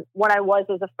player than when I was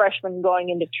as a freshman going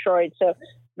into Detroit. So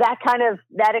that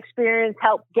experience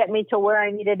helped get me to where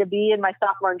I needed to be in my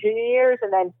sophomore and junior years.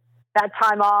 And then that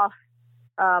time off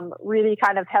really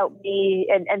kind of helped me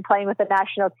and playing with the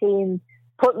national team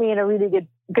put me in a really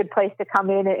good place to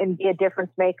come in and be a difference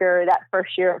maker that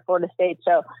first year at Florida State.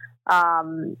 So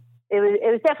it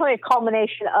was definitely a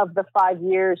culmination of the 5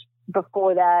 years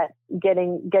before that,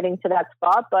 getting to that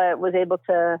spot, but was able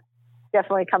to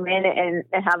definitely come in and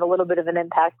have a little bit of an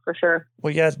impact for sure.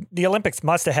 Well, yeah, the Olympics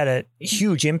must have had a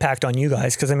huge impact on you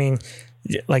guys, because I mean,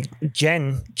 like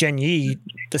Jen Yi,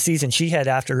 the season she had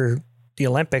after the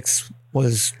Olympics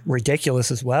was ridiculous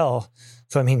as well.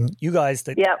 So I mean, you guys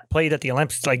that played at the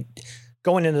Olympics, like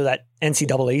going into that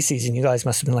NCAA season, you guys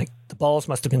must have been like, the balls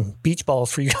must have been beach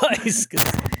balls for you guys,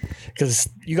 because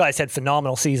you guys had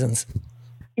phenomenal seasons.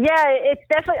 Yeah, it's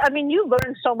definitely, I mean, you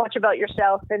learn so much about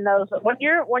yourself in those, when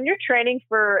you're training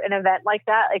for an event like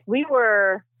that. Like we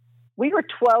were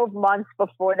 12 months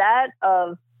before that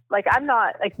of like, I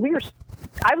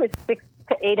was 6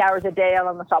 to 8 hours a day out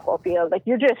on the softball field. Like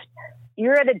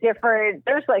you're at a different,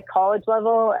 there's like college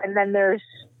level, and then there's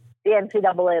the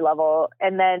NCAA level.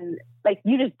 And then like,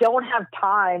 you just don't have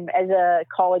time as a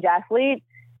college athlete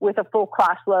with a full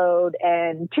class load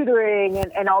and tutoring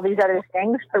and all these other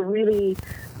things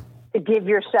to give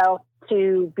yourself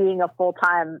to being a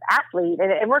full-time athlete.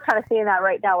 And we're kind of seeing that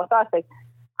right now with us. Like,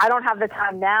 I don't have the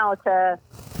time now to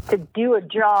do a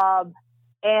job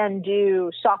and do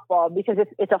softball because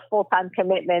it's a full-time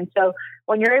commitment. So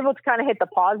when you're able to kind of hit the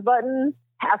pause button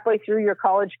halfway through your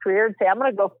college career and say, I'm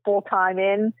going to go full-time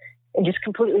in and just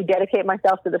completely dedicate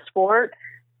myself to the sport,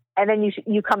 and then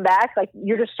you come back, like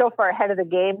you're just so far ahead of the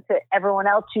game to everyone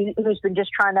else who's been just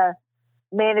trying to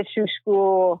manage through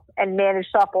school and manage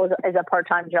softball as a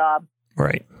part-time job.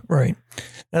 Right.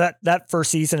 Now that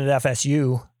first season at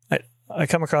FSU, I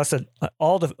come across that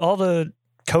all the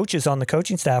coaches on the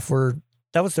coaching staff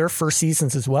that was their first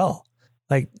seasons as well.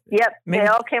 Like, yep, they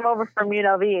all came over from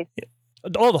UNLV.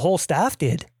 Oh, the whole staff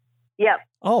did. Yep.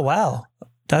 Oh, wow,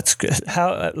 that's good.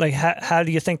 How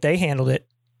do you think they handled it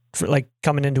for like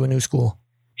coming into a new school?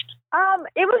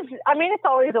 It was, I mean, it's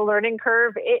always a learning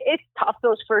curve. It's tough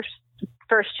those first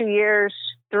 2 years,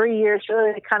 3 years,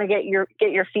 really to kind of get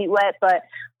your feet wet. But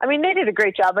I mean, they did a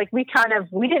great job. Like we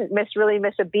didn't really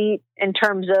miss a beat in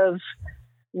terms of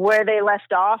where they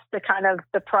left off, the kind of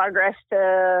the progress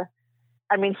to,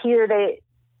 I mean, here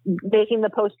making the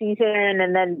postseason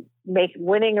and then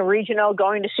winning a regional,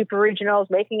 going to super regionals,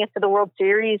 making it to the World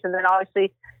Series, and then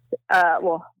obviously,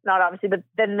 well, not obviously, but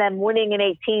then them winning in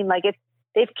 18. Like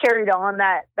they've carried on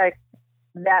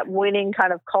that winning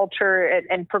kind of culture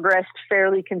and progressed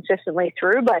fairly consistently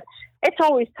through. But it's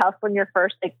always tough when you're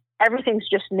first. Like everything's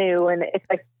just new, and it's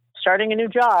like starting a new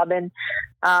job. And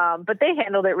but they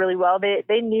handled it really well.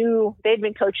 They knew they'd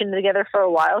been coaching together for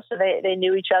a while, so they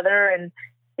knew each other, and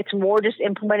it's more just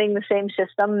implementing the same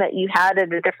system that you had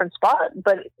at a different spot,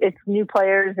 but it's new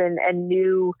players and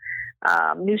new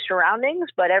surroundings,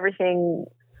 but everything,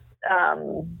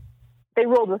 they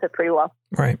rolled with it pretty well.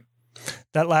 Right.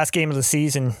 That last game of the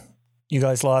season, you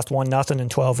guys lost 1-0 in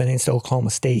 12 innings to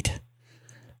Oklahoma State.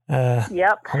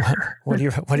 Yep. What do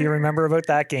you remember about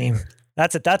that game?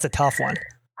 That's a tough one.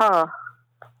 Huh.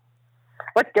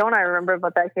 What don't I remember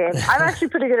about that game? I'm actually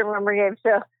pretty good at remembering games.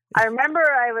 So I remember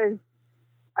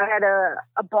I had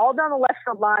a ball down the left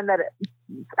field line that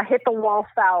I hit the wall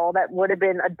foul that would have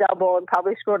been a double and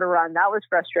probably scored a run. That was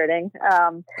frustrating.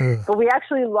 But we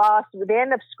actually lost. They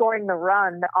ended up scoring the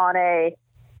run on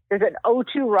there's an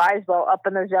 0-2 rise ball up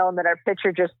in the zone that our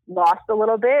pitcher just lost a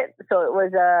little bit. So it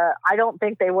was I don't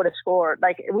think they would have scored.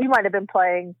 Like we might have been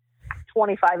playing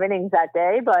 25 innings that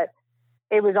day, but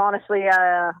it was honestly,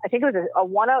 I think it was a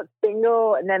 1-out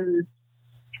single, and then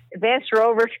advanced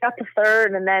rover, she got to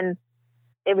third, and then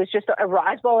it was just a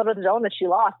rise ball out of the zone that she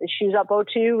lost. She was up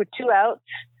 0-2 with 2 outs,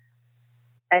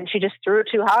 and she just threw it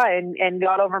too high and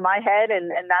got over my head,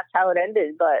 and that's how it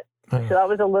ended. But so that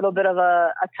was a little bit of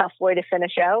a tough way to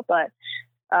finish out. But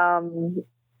I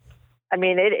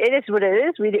mean, it is what it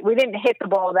is. We didn't hit the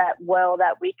ball that well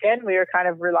that weekend. We were kind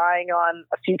of relying on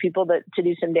a few people to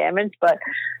do some damage, but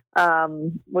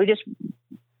we just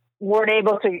weren't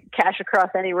able to cash across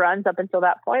any runs up until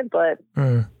that point. But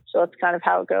so it's kind of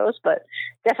how it goes, but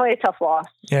definitely a tough loss.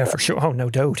 Yeah, for sure. Oh, no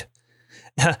doubt.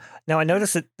 Now, I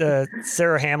noticed that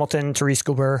Sarah Hamilton, Therese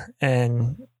Gilbert,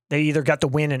 and they either got the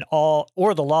win in all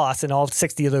or the loss in all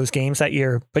 60 of those games that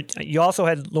year. But you also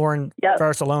had Lauren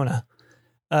Barcelona.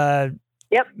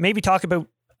 Yep. Maybe talk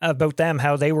about them,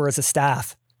 how they were as a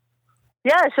staff.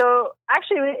 Yeah. So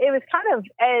actually, it was kind of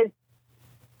as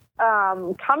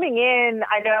coming in,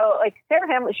 I know, like Sarah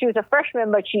Hamilton, she was a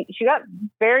freshman, but she got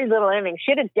very little innings.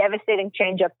 She had a devastating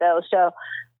changeup though. So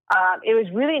it was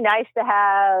really nice to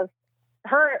have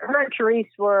her and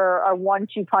Therese were a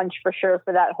 1-2 punch for sure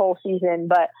for that whole season.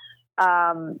 But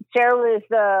Sarah was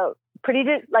the pretty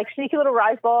like sneaky little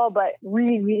rise ball, but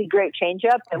really, really great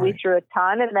changeup that we threw a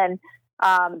ton. And then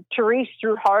Therese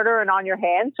threw harder and on your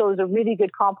hand. So it was a really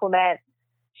good compliment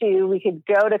we could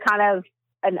go to kind of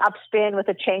an upspin with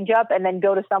a changeup and then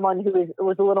go to someone who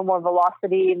was a little more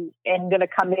velocity and going to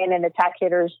come in and attack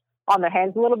hitters on their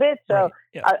hands a little bit. So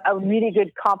a really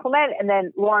good compliment. And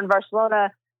then Lauren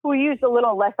Barcelona, who we used a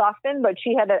little less often, but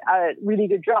she had a really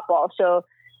good drop ball. So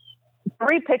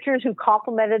 3 pitchers who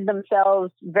complemented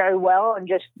themselves very well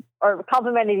or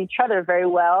complemented each other very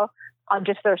well on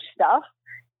just their stuff.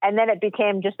 And then it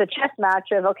became just a chess match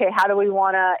of, okay, how do we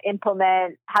want to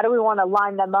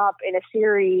line them up in a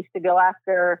series to go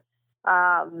after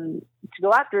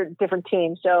different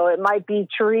teams. So it might be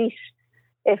Therese,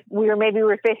 if we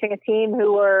were facing a team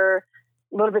who were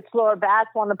a little bit slower bats,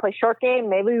 wanted to play short game,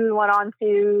 maybe we went on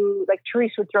to, like,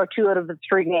 Therese would throw 2 out of the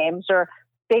 3 games, or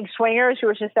big swingers who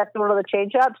were susceptible to the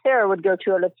changeup, Sarah would go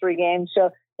 2 out of 3 games.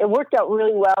 So it worked out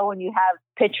really well when you have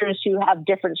pitchers who have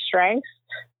different strengths,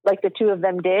 like the 2 of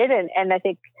them did. And I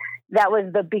think that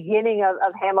was the beginning of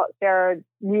Sarah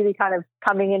really kind of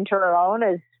coming into her own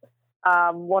as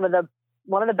one of the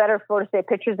better Florida State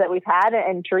pitchers that we've had.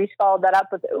 And Therese followed that up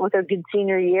with a good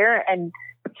senior year. And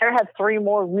Sarah had 3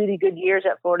 more really good years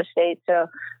at Florida State. So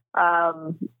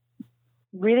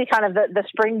really kind of the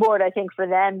springboard, I think, for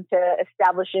them to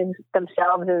establishing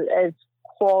themselves as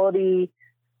quality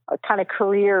kind of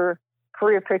career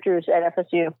pitchers at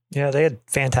FSU. Yeah, they had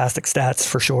fantastic stats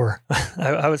for sure.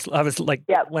 I was like,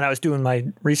 when I was doing my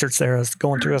research there, I was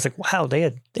going through, I was like, wow, they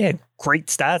had great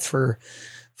stats for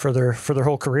their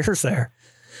whole careers there.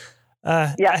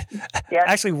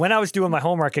 Actually, when I was doing my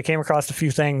homework, I came across a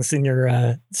few things in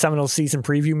your Seminole season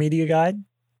preview media guide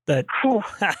that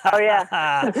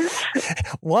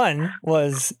one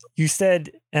was, you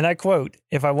said, and I quote,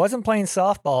 "If I wasn't playing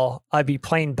softball, I'd be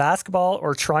playing basketball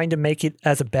or trying to make it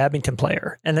as a badminton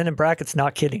player." And then in brackets,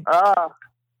 not kidding.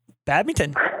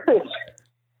 Badminton.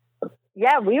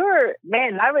 Yeah, we were,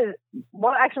 man,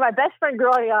 actually my best friend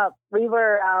growing up, we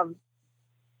were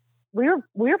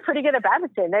pretty good at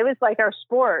badminton. It was like our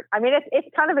sport. I mean,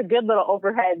 it's kind of a good little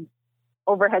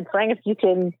overhead swing if you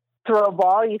can throw a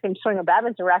ball. You can swing a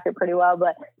badminton racket pretty well.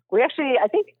 But we actually, I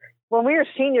think when we were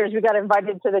seniors, we got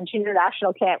invited to the junior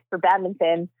national camp for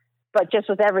badminton. But just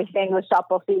with everything with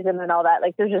softball season and all that,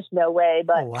 like there's just no way.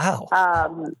 But wow.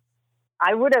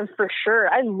 I would have for sure.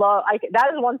 That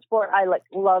is one sport I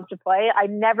love to play. I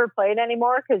never played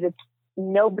anymore because it's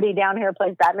nobody down here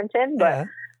plays badminton. But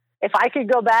if I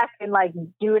could go back and like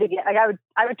do it again, like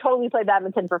I would totally play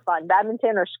badminton for fun.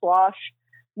 Badminton or squash,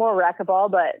 more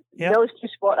racquetball. But those two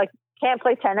sports, like can't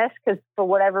play tennis because for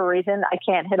whatever reason I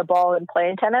can't hit a ball and play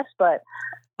in tennis. But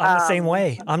I'm the same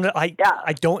way.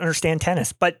 I don't understand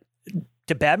tennis, but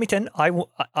to badminton,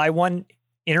 I won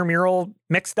intramural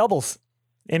mixed doubles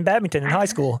in badminton in high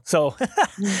school. So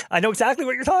I know exactly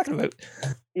what you're talking about.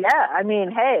 Yeah. I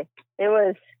mean, hey, it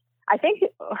was, I think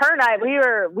her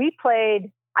and we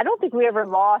played, I don't think we ever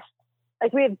lost.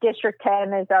 Like we have District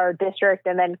 10 as our district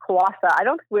and then Kawasa. I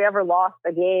don't think we ever lost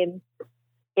a game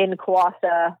in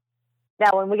Kawasa.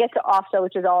 Now, when we get to OFSA,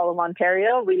 which is all of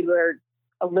Ontario, we were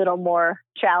a little more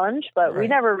challenged, but we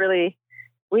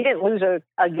didn't lose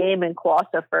a game in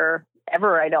Kawasa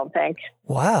forever, I don't think.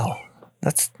 Wow.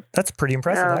 That's pretty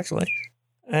impressive, actually.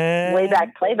 Way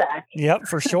back playback. Yep,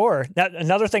 for sure. Now,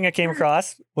 another thing I came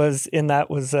across was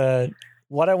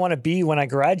what I want to be when I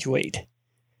graduate.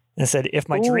 And it said, if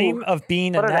my dream of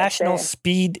being a national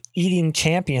speed eating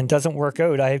champion doesn't work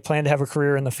out, I plan to have a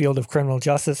career in the field of criminal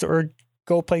justice or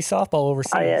go play softball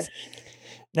overseas. Oh, yes.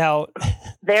 Now,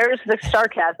 there's the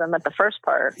sarcasm at the first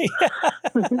part.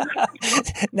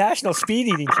 National speed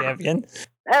eating champion.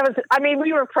 That was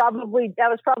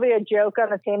probably a joke on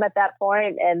the team at that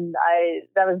point, and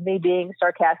that was me being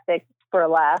sarcastic for a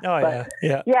laugh. Oh, but,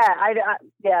 yeah.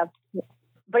 Yeah.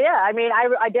 But yeah, I mean,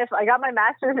 I guess I got my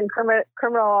master's in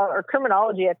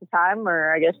criminology at the time,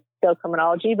 or I guess still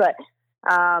criminology, but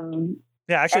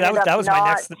yeah, actually, that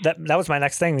was my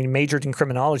next thing. We majored in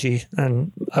criminology,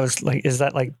 and I was like, is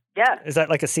that like a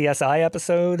CSI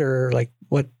episode or like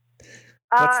what?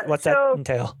 What's that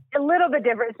entail? A little bit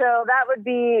different. So that would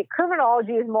be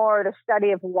criminology is more the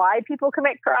study of why people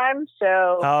commit crimes.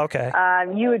 So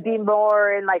you would be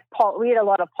more in like we had a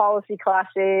lot of policy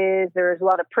classes. There was a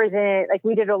lot of prison. Like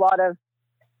we did a lot of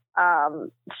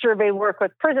survey work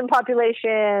with prison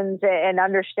populations and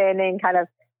understanding kind of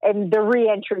and the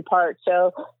reentry part.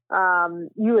 So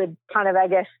you would kind of, I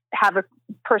guess, have a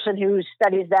person who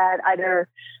studies that. Either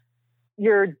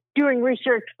you're doing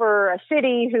research for a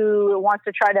city who wants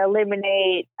to try to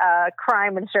eliminate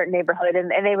crime in a certain neighborhood,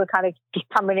 and they would kind of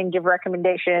come in and give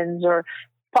recommendations or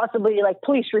possibly like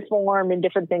police reform and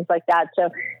different things like that. So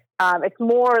it's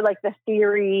more like the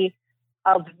theory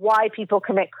of why people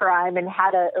commit crime and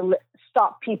how to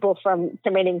stop people from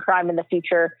committing crime in the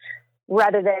future,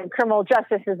 rather than criminal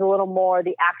justice is a little more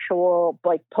the actual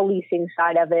like policing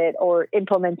side of it or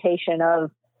implementation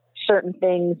of certain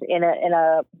things in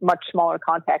a much smaller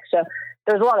context. So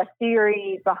there's a lot of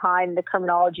theory behind the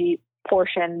criminology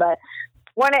portion, but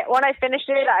when I finished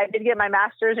it, I did get my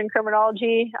master's in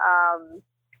criminology.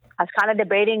 I was kind of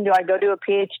debating, do I go do a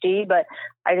PhD, but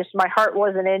my heart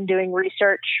wasn't in doing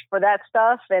research for that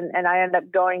stuff. And I ended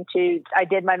up I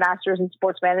did my master's in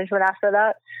sports management after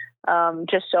that.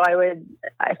 Just so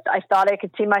I thought I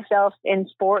could see myself in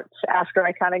sports after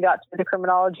I kind of got to the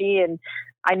criminology, and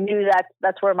I knew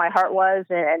that's where my heart was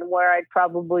and where I'd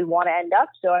probably want to end up.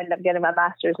 So I ended up getting my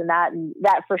master's in that. And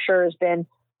that for sure has been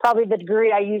probably the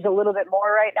degree I use a little bit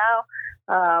more right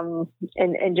now.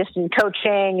 And just in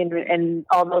coaching and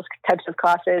all those types of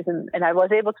classes. And I was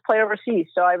able to play overseas.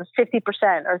 So I was 50%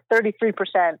 or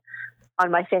 33% on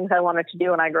my things I wanted to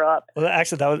do when I grew up. Well,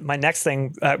 actually, that was my next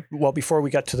thing. Before we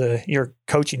got to your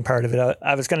coaching part of it,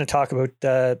 I was going to talk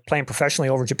about playing professionally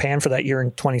over Japan for that year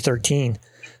in 2013.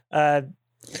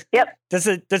 Yep. Does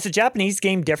the Japanese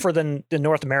game differ than the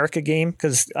North America game?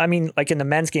 Because I mean, like in the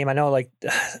men's game, I know like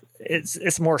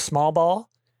it's more small ball.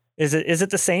 Is it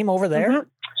the same over there?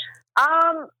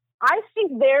 Mm-hmm. I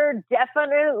think they're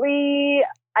definitely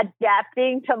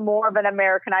adapting to more of an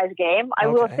Americanized game. I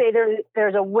will say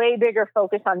there's a way bigger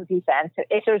focus on defense.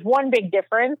 If there's one big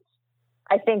difference,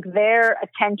 I think their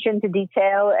attention to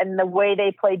detail and the way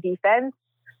they play defense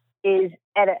is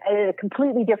at a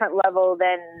completely different level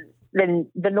than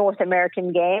the North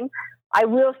American game. I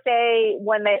will say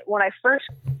when I first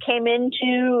came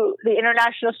into the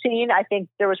international scene, I think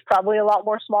there was probably a lot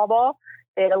more small ball.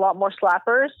 They had a lot more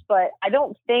slappers, but I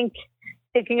don't think,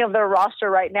 thinking of their roster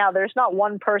right now, there's not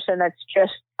one person that's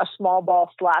just a small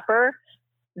ball slapper.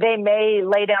 They may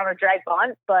lay down a drag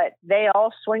bunt, but they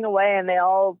all swing away and they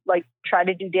all like try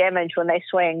to do damage when they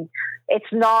swing. It's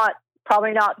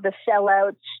probably not the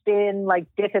sellout spin, like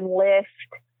dip and lift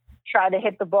try to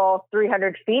hit the ball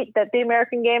 300 feet that the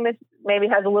American game is maybe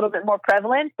has a little bit more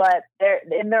prevalent, but they're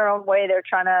in their own way. They're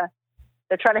trying to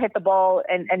hit the ball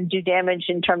and do damage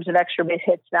in terms of extra base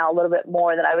hits now a little bit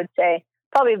more than I would say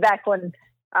probably back when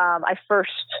I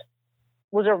first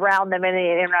was around them in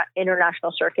the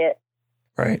international circuit.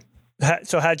 Right.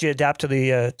 So how'd you adapt to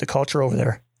the culture over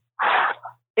there?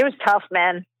 It was tough,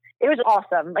 man. It was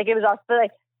awesome. Like, it was awesome. But,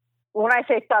 like, when I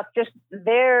say tough, just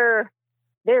their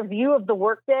view of the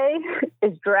workday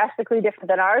is drastically different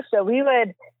than ours. So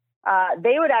I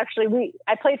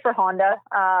played for Honda.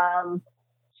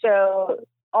 So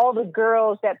all the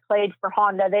girls that played for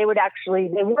Honda, they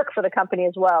work for the company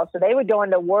as well. So they would go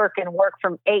into work and work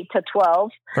from 8 to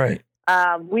 12. Right.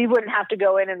 We wouldn't have to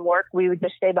go in and work. We would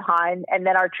just stay behind. And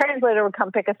then our translator would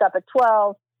come pick us up at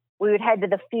 12. We would head to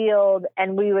the field,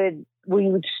 and we would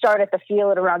start at the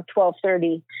field at around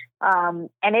 12:30. And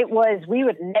we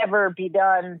would never be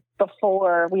done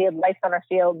before we had lights on our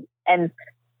field. And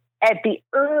at the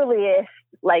earliest,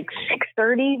 like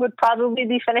 6:30 would probably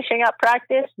be finishing up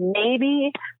practice.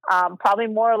 Maybe, probably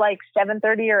more like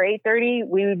 7:30 or 8:30,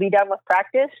 we would be done with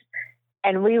practice,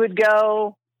 and we would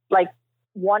go like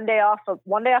one day off a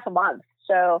month.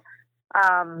 So,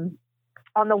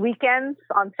 on the weekends,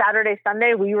 on Saturday,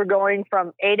 Sunday, we were going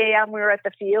from 8 a.m. We were at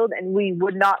the field, and we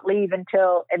would not leave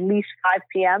until at least 5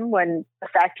 p.m. when the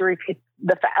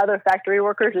other factory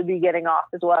workers would be getting off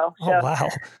as well. So, oh, wow.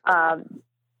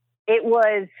 It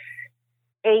was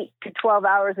 8 to 12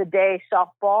 hours a day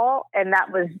softball, and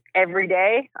that was every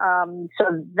day.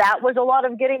 So that was a lot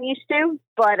of getting used to,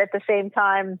 but at the same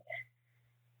time,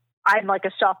 I'm like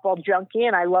a softball junkie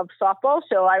and I love softball.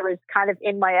 So I was kind of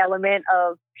in my element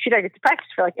of, should I get to practice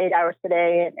for like 8 hours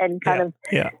today and kind of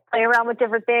play around with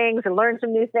different things and learn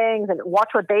some new things and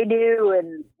watch what they do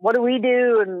and what do we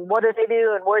do and what do they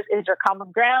do and is there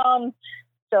common ground?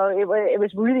 So it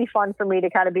was really fun for me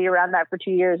to kind of be around that for 2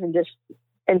 years and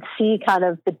see kind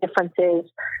of the differences.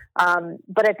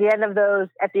 But at the end of those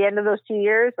 2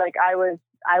 years, like I was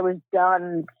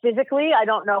done physically. I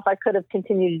don't know if I could have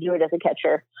continued to do it as a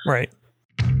catcher. Right.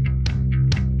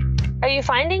 Are you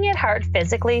finding it hard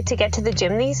physically to get to the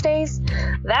gym these days?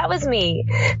 That was me.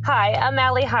 Hi, I'm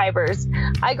Allie Hybers.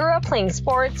 I grew up playing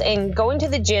sports and going to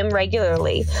the gym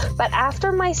regularly, but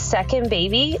after my second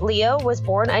baby, Leo, was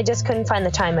born, I just couldn't find the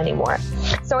time anymore.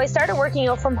 So I started working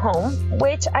out from home,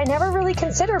 which I never really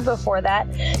considered before that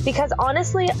because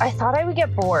honestly, I thought I would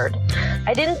get bored.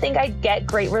 I didn't think I'd get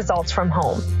great results from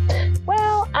home.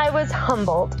 Well, I was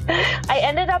humbled. I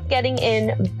ended up getting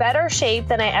in better shape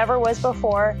than I ever was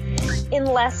before in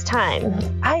less time.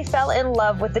 I fell in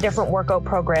love with the different workout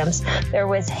programs. There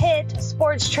was HIIT,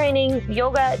 sports training,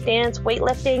 yoga, dance,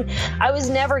 weightlifting. I was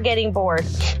never getting bored.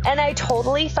 And I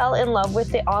totally fell in love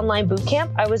with the online boot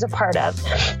camp I was a part of.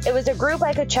 It was a group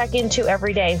I could check into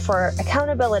every day for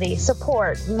accountability,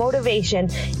 support, motivation,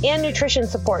 and nutrition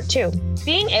support too.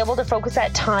 Being able to focus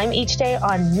that time each day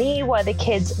on me while the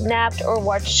kids napped or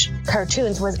watched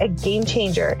cartoons was a game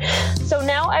changer. So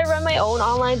now I run my own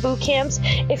online boot camps.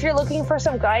 If you're looking for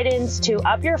some guidance to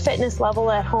up your fitness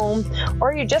level at home,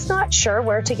 or you're just not sure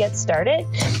where to get started,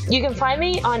 you can find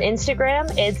me on Instagram.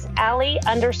 It's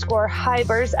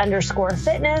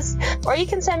Allie_Hybers_fitness, or you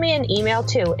can send me an email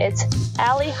too. It's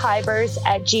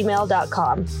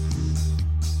alliehybers@gmail.com.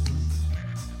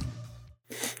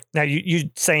 Now, you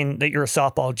saying that you're a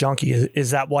softball junkie.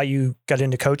 Is that why you got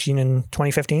into coaching in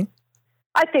 2015?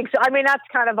 I think so. I mean, that's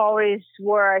kind of always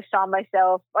where I saw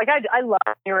myself. Like, I love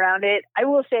being around it. I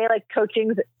will say, like,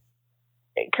 coaching's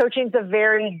a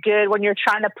very good when you're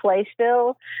trying to play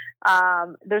still.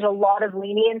 There's a lot of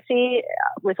leniency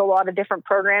with a lot of different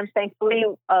programs, thankfully,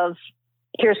 of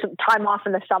here's some time off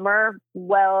in the summer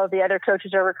while the other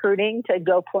coaches are recruiting to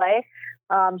go play.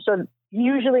 So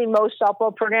usually most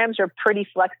softball programs are pretty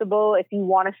flexible if you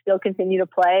want to still continue to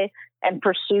play and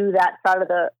pursue that side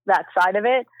of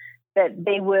it, that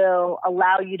they will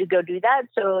allow you to go do that.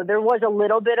 So there was a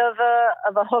little bit of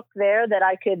a hook there that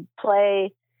I could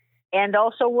play and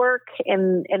also work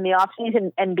in the off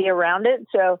season and be around it.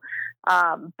 So,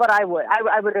 but I would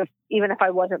have, even if I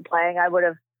wasn't playing, I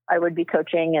would be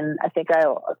coaching. And I think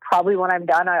I'll probably, when I'm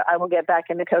done, I will get back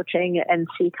into coaching and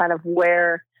see kind of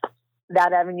where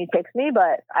that avenue takes me.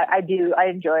 But I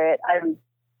enjoy it.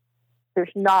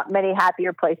 There's not many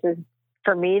happier places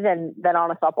for me than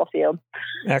on a softball field.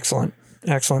 Excellent.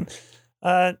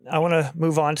 I want to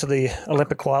move on to the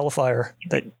Olympic qualifier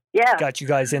that got you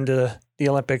guys into the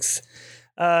Olympics.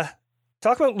 Talk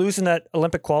about losing that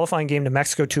Olympic qualifying game to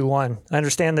Mexico 2-1. I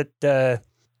understand that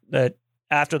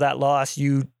after that loss,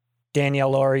 you, Danielle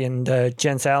Laurie, and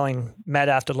Jen Salling met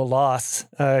after the loss.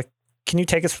 Can you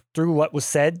take us through what was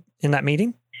said in that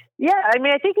meeting? Yeah, I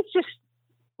mean, I think it's just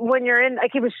when you're in,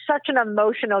 like, it was such an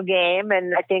emotional game.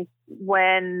 And I think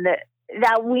when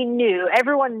that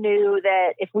everyone knew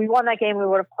that if we won that game, we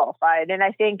would have qualified. And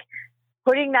I think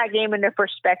putting that game into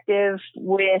perspective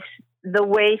with the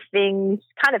way things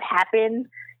kind of happen,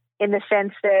 in the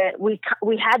sense that we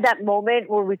had that moment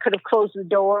where we could have closed the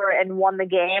door and won the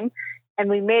game. And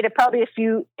we made probably a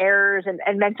few errors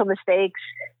and mental mistakes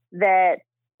that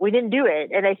we didn't do it.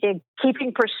 And I think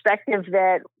keeping perspective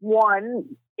that, one,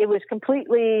 it was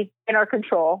completely in our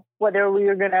control, whether we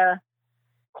were going to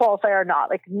qualify or not.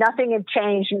 Like, nothing had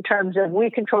changed in terms of we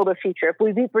control the future. If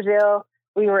we beat Brazil,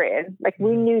 we were in. Like,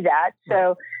 we knew that.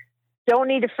 So don't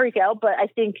need to freak out. But I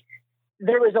think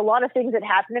there was a lot of things that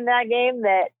happened in that game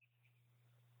that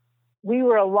we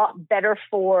were a lot better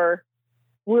for.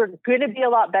 We're going to be a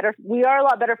lot better. We are a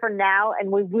lot better for now,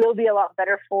 and we will be a lot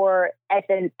better for at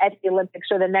the Olympics,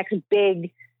 or the next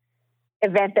big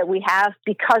event that we have,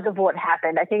 because of what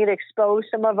happened. I think it exposed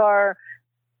some of our,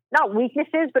 not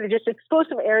weaknesses, but it just exposed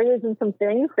some areas and some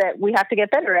things that we have to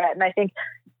get better at. And I think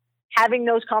having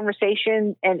those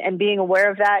conversations and being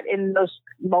aware of that in those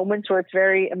moments where it's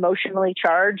very emotionally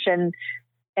charged, and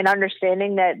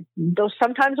understanding that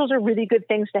sometimes those are really good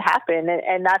things to happen.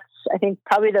 And that's, I think,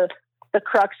 probably the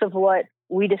crux of what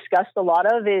we discussed a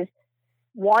lot of is,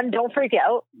 one, don't freak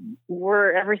out.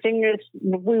 Everything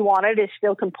we wanted is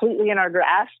still completely in our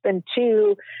grasp. And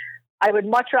two, I would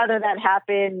much rather that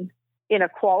happen in a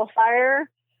qualifier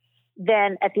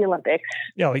than at the Olympics.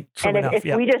 Yeah, if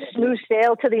we just smooth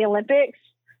sail to the Olympics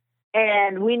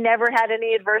and we never had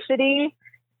any adversity,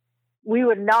 we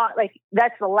would not, like,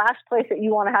 that's the last place that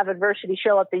you want to have adversity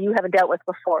show up that you haven't dealt with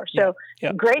before. So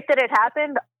great that it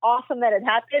happened. Awesome that it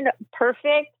happened.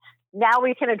 Perfect. Now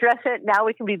we can address it. Now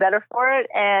we can be better for it.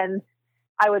 And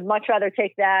I would much rather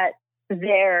take that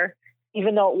there,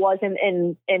 even though it wasn't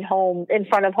in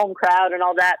front of home crowd and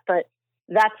all that. But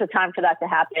that's the time for that to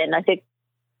happen. I think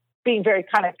being very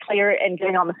kind of clear and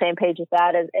getting on the same page with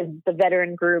that as the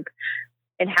veteran group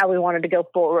and how we wanted to go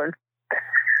forward.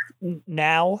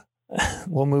 Now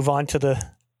we'll move on to the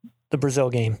Brazil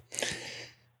game.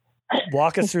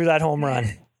 Walk us through that home run.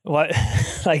 What,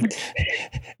 like,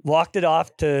 walked it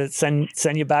off to send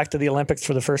you back to the Olympics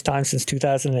for the first time since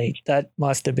 2008. That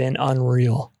must have been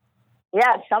unreal.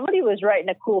 Yeah, somebody was writing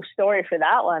a cool story for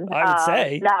that one. I would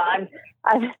say.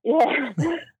 Yeah.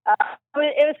 It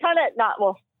was kind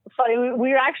of funny. We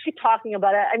were actually talking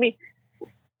about it. I mean,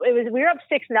 we were up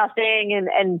 6-0,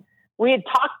 and we had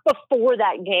talked before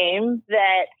that game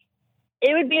that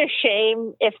it would be a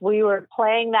shame if we were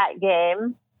playing that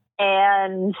game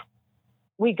and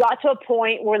we got to a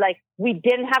point where, like, we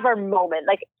didn't have our moment.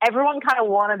 Like, everyone kind of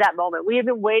wanted that moment. We had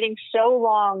been waiting so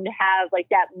long to have, like,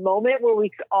 that moment where we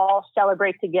could all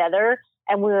celebrate together,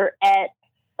 and we were at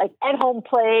home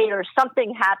plate or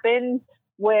something happened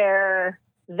where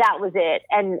that was it.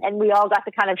 And we all got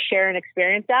to kind of share and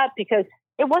experience that, because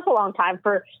it was a long time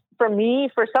for me,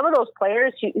 for some of those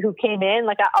players who came in,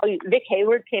 like Vic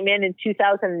Hayward came in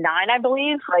 2009, I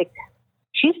believe. Like,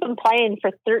 she's been playing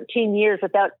for 13 years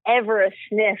without ever a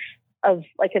sniff of,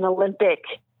 like, an Olympic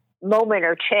moment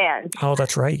or chance. Oh,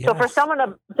 that's right. Yes. So for someone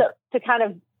to kind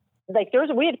of, like,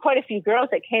 we had quite a few girls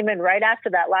that came in right after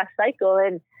that last cycle,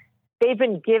 and they've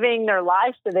been giving their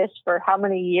lives to this for how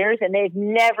many years, and they've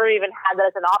never even had that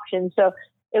as an option. So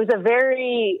it was a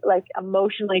very, like,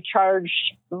 emotionally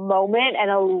charged moment, and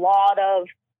a lot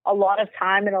of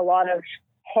time and a lot of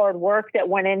hard work that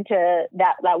went into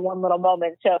that one little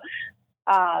moment. So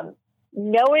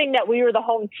knowing that we were the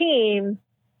home team,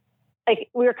 like,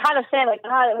 we were kind of saying, like,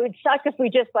 it would suck if we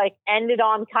just, like, ended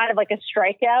on kind of like a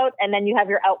strikeout, and then you have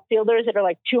your outfielders that are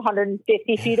like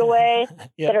 250 feet away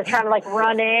that are trying to, like,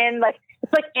 run in. Like,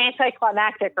 it's like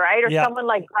anticlimactic, right? Or someone,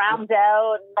 like, grounds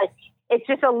out, and, like, it's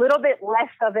just a little bit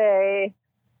less of a,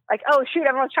 like, oh shoot,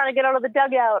 everyone's trying to get out of the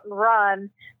dugout and run.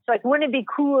 So, like, wouldn't it be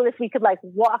cool if we could, like,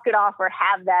 walk it off or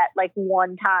have that, like,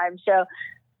 one time? So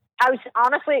I was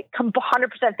honestly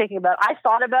 100% thinking about it. I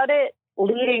thought about it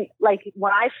leading, like,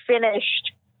 when I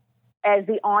finished as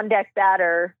the on-deck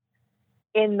batter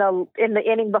in the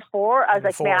inning before, I was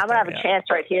like, man, I'm going to have a chance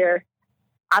right here.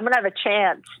 I'm going to have a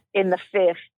chance in the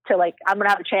fifth to, like, I'm going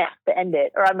to have a chance to end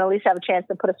it, or I'm going to at least have a chance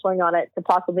to put a swing on it to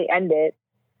possibly end it.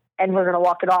 And we're going to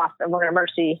walk it off, and we're going to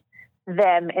mercy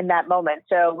them in that moment.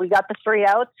 So we got the 3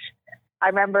 outs. I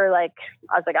remember, like,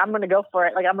 I was like, I'm going to go for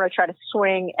it. Like, I'm going to try to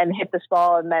swing and hit this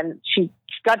ball. And then she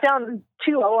got down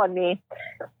 2-0 on me.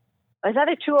 It was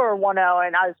either 2 or 1-0.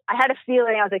 And I had a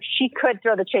feeling, I was like, she could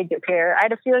throw the changeup here. I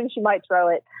had a feeling she might throw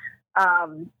it.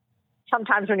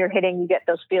 sometimes when you're hitting, you get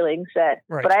those feelings that,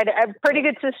 Right. but I had a pretty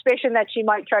good suspicion that she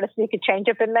might try to sneak a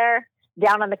changeup in there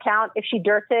down on the count. If she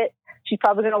dirts it, she's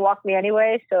probably going to walk me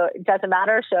anyway. So it doesn't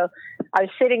matter. So I was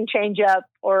sitting changeup,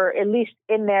 or at least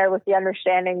in there with the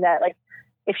understanding that, like,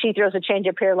 if she throws a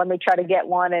changeup here, let me try to get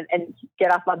one and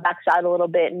get off my backside a little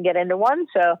bit and get into one.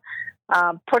 So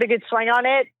put a good swing on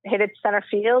it, hit it center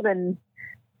field, and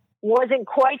wasn't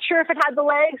quite sure if it had the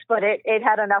legs, but it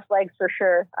had enough legs for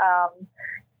sure.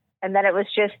 And then it was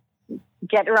just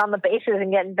getting around the bases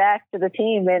and getting back to the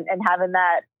team and having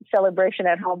that celebration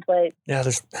at home plate. Yeah,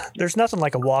 there's nothing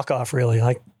like a walk-off, really.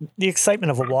 Like, the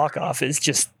excitement of a walk-off is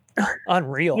just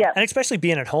unreal. Yeah. And especially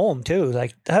being at home, too.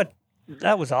 Like,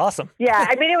 that was awesome. Yeah,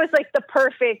 I mean, it was like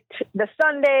the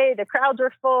Sunday, the crowds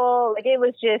were full. Like, it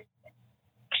was just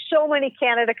so many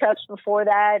Canada Cups before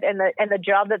that, and the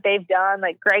job that they've done.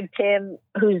 Like Greg Tim,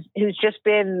 who's just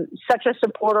been such a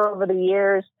supporter over the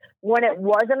years when it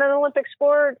wasn't an Olympic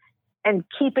sport, and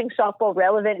keeping softball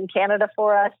relevant in Canada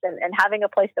for us, and having a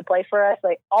place to play for us.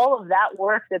 Like, all of that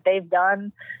work that they've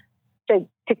done to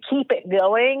keep it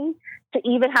going, to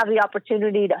even have the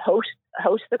opportunity to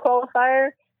host the qualifier,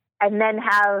 and then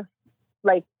have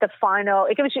like the final.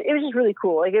 Like, it was just really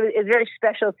cool. Like, it was very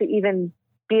special to even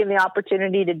be in the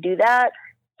opportunity to do that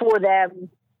for them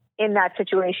in that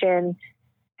situation,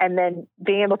 and then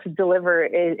being able to deliver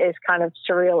is kind of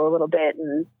surreal a little bit,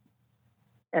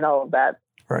 and all of that.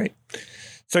 Right.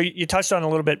 So you touched on a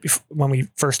little bit when we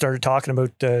first started talking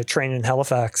about training in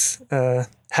Halifax.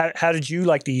 How did you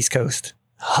like the East Coast?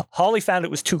 Holly found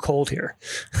it was too cold here.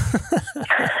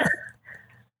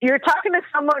 You're talking to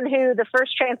someone who the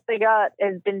first chance they got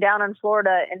has been down in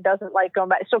Florida and doesn't like going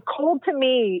back. So cold to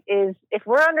me is, if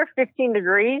we're under 15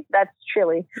 degrees, that's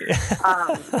chilly.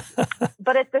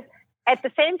 But at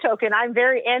the same token, I'm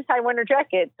very anti-winter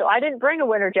jacket. So I didn't bring a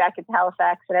winter jacket to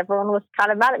Halifax, and everyone was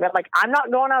kind of mad at me. I'm like, I'm not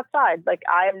going outside. Like,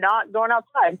 I am not going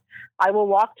outside. I will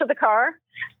walk to the car,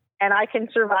 and I can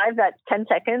survive that 10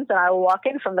 seconds, and I will walk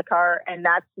in from the car, and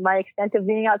that's my extent of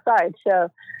being outside. So,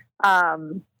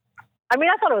 I mean,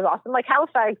 I thought it was awesome. Like,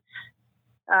 Halifax,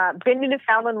 been to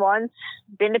Newfoundland once,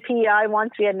 been to PEI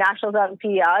once. We had nationals out in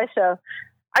PEI. So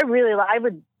I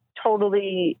would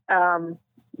totally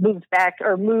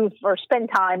move or spend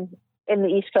time in the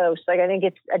East Coast. Like, I think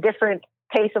it's a different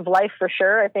pace of life for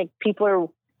sure. I think people are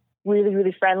really,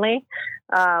 really friendly.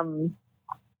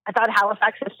 I thought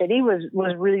Halifax, the city, was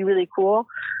really, really cool.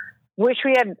 Wish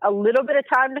we had a little bit of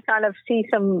time to kind of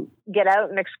get out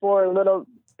and explore a little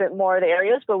bit more of the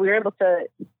areas, but we were able to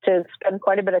spend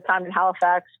quite a bit of time in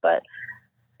Halifax. But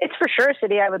it's for sure a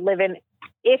city I would live in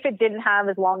if it didn't have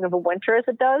as long of a winter as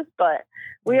it does. But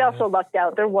we also lucked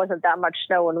out. There wasn't that much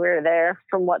snow when we were there,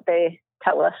 from what they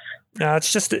tell us. No,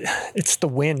 it's the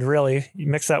wind, really. You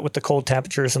mix that with the cold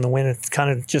temperatures and the wind, it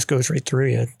kind of just goes right through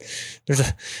you.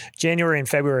 January and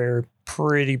February are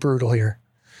pretty brutal here.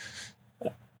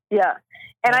 Yeah.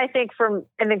 And I think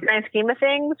in the grand scheme of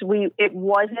things, it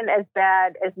wasn't as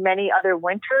bad as many other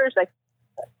winters. Like,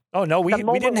 oh no, we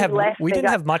didn't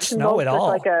have much snow at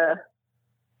all.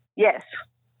 Yes.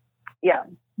 Yeah.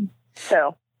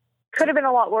 So could have been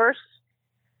a lot worse.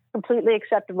 Completely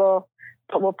acceptable,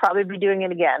 but we'll probably be doing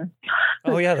it again.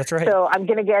 Oh yeah, that's right. So I'm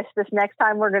going to guess this next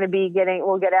time we'll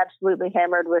get absolutely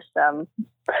hammered with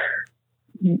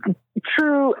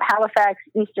true Halifax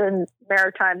Eastern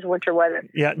Maritimes winter weather.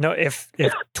 Yeah, no, if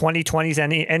 2020 is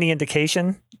any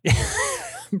indication,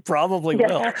 probably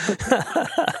will.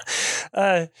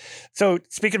 So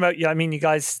speaking about, I mean, you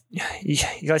guys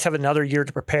have another year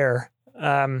to prepare.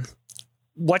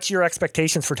 What's your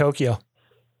expectations for Tokyo?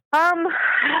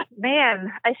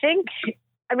 Man,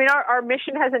 I mean, our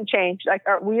mission hasn't changed. Like,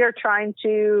 our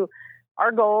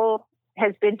goal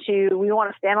has been we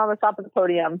want to stand on the top of the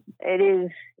podium.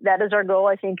 That is our goal.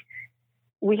 I think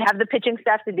we have the pitching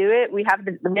staff to do it. We have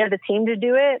the team to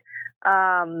do it.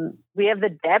 We have the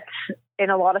depth in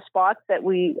a lot of spots that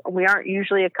we aren't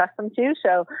usually accustomed to.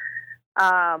 So,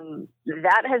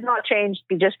 that has not changed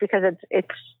just because it's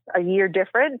a year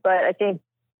different, but I think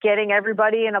getting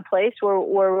everybody in a place where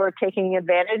we're taking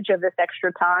advantage of this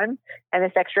extra time and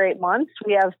this extra 8 months.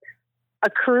 We have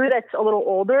a crew that's a little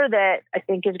older that I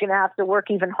think is going to have to work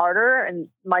even harder, and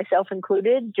myself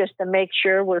included, just to make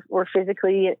sure we're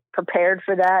physically prepared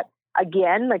for that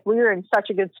again. Like, we were in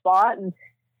such a good spot, and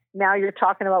now you're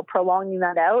talking about prolonging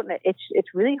that out. And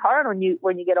it's really hard when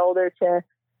you get older to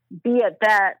be at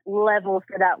that level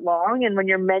for that long. And when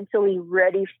you're mentally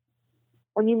ready,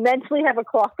 when you mentally have a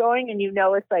clock going and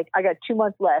it's like, I got 2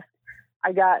 months left.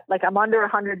 I'm under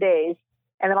 100 days.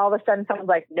 And then all of a sudden someone's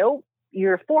like, nope,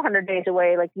 you're 400 days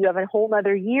away. Like, you have a whole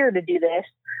nother year to do this.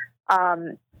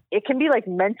 it can be like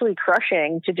mentally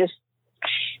crushing to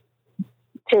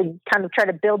kind of try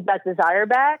to build that desire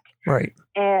back. Right.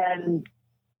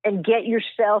 And get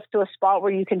yourself to a spot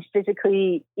where you can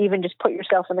physically even just put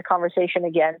yourself in the conversation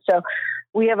again. So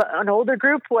we have an older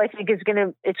group who I think it's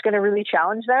going to really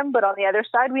challenge them. But on the other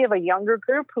side, we have a younger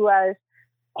group who has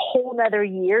a whole nother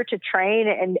year to train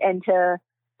and to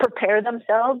prepare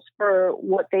themselves for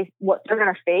what they're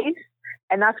going to face.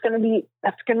 And that's going to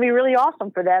be really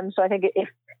awesome for them. So I think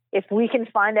if we can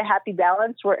find a happy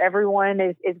balance where everyone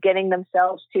is getting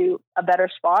themselves to a better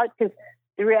spot, because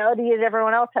the reality is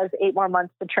everyone else has 8 more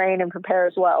months to train and prepare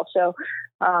as well. So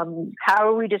how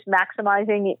are we just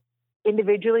maximizing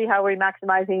individually? How are we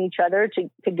maximizing each other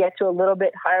to get to a little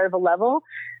bit higher of a level?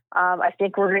 I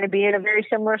think we're going to be in a very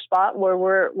similar spot where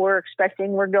we're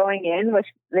going in with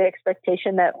the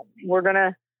expectation that we're going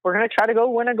to try to go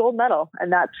win a gold medal.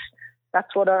 And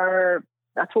that's what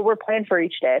we're playing for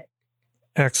each day.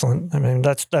 Excellent. I mean,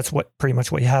 that's pretty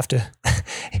much what you have to,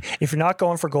 if you're not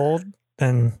going for gold,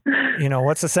 then,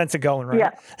 what's the sense of going, right?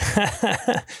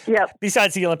 Yeah. Yep.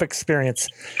 Besides the Olympic experience.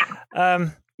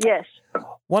 Yes.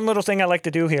 One little thing I like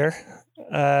to do here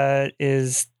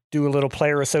is do a little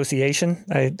player association.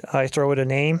 I throw it a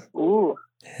name. Ooh.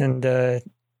 And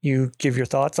you give your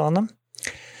thoughts on them.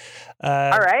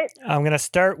 All right. I'm going to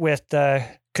start with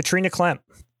Katrina Klemp.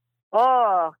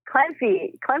 Oh,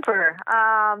 Klemper.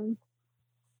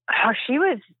 She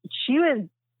was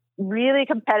really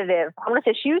competitive. I'm going to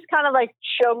say she was kind of like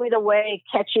show me the way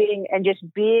catching and just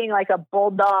being like a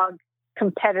bulldog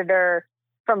competitor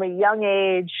from a young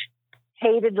age,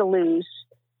 hated to lose,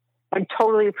 and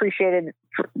totally appreciated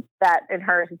that in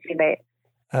her as a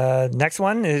teammate. Next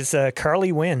one is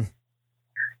Carly Wynn.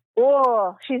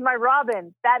 Oh, she's my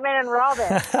Robin, Batman and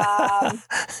Robin.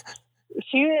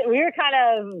 We were kind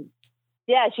of,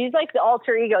 she's like the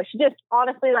alter ego. She's just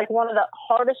honestly like one of the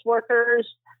hardest workers,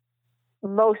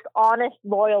 most honest,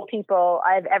 loyal people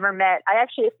I've ever met. I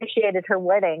actually officiated her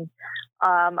wedding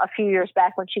a few years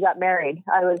back when she got married.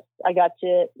 I got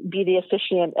to be the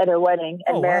officiant at her wedding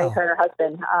and marry her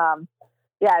husband.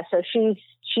 So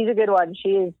she's a good one.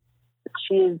 She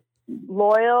is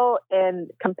loyal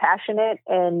and compassionate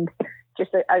and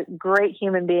just a great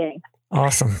human being.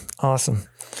 Awesome.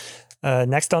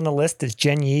 Next on the list is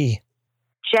Jen Yee.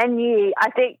 I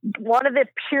think one of the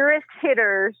purest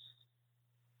hitters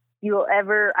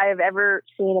I have ever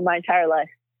seen in my entire life.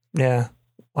 Yeah.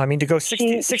 Well, I mean, to go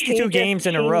 62 games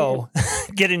in a row,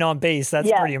 getting on base, that's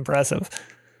pretty impressive.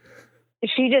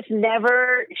 She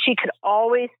could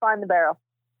always find the barrel.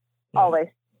 Yeah. Always.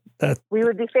 We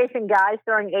would be facing guys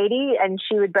throwing 80 and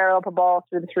she would barrel up a ball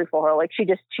through the 3-4 hole. Like she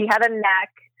had a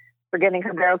knack for getting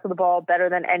her barrel to the ball better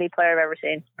than any player I've ever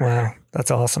seen. Wow.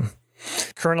 That's awesome.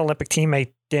 Current Olympic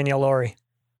teammate, Danielle Laurie.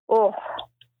 Oh,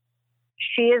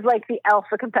 she is like the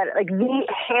alpha competitor, like the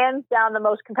hands down the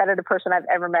most competitive person I've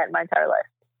ever met in my entire life.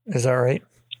 Is that right?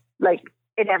 Like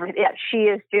in everything. Yeah,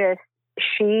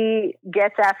 she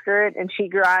gets after it and she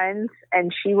grinds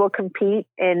and she will compete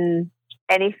in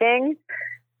anything.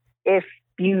 If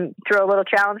you throw a little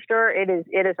challenge to her, it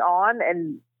is on,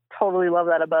 and totally love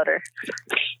that about her.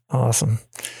 Awesome.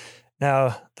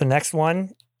 Now the next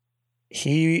one,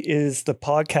 he is the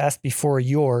podcast before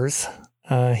yours.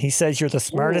 He says you're the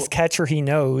smartest catcher he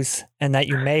knows and that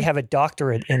you may have a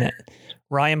doctorate in it.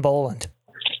 Ryan Boland.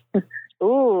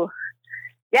 Ooh.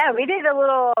 Yeah, we did a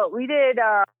little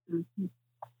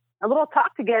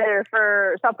talk together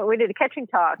for something. We did a catching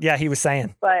talk. Yeah, he was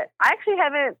saying. But I actually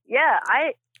haven't,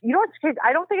 I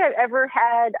don't think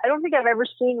I've ever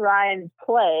seen Ryan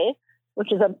play,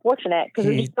 which is unfortunate because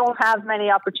we just don't have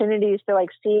many opportunities to like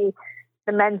see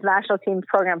the men's national team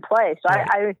program play. So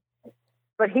right.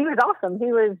 But he was awesome.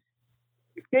 He was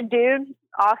a good dude,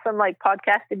 awesome, like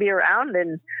podcast to be around,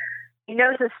 and he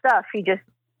knows his stuff.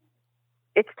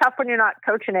 It's tough when you're not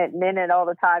coaching it and in it all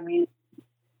the time.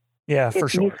 For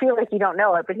sure. You feel like you don't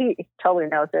know it, but he totally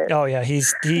knows it. Oh yeah.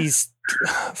 He's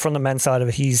from the men's side of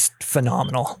it. He's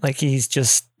phenomenal. Like he's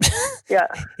just,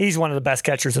 he's one of the best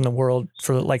catchers in the world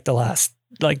for like the last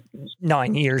 9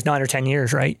 or 10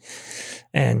 years. Right.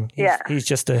 And he's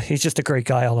just a great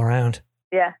guy all around.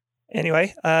 Yeah.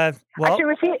 Anyway, actually,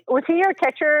 was he your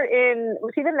catcher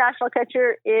was he the national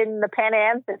catcher in the Pan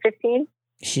Ams at 15?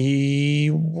 He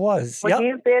was. Would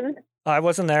you have been? I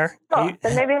wasn't there. Oh,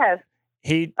 then maybe have.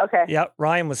 Okay. Yeah,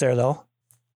 Ryan was there though.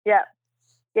 Yeah.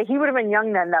 Yeah, he would have been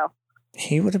young then though.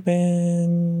 He would have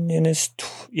been in his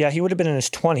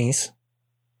 20s.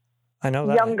 I know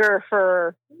that. Younger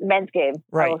for men's game,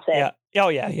 right? I will say. Yeah. Oh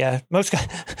yeah. Most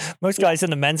guys in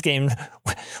the men's game,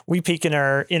 we peak in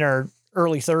our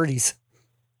early 30s.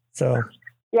 So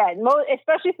Yeah,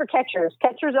 especially for catchers.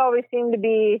 Catchers always seem to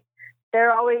be,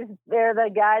 they're the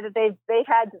guy that they've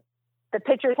had, the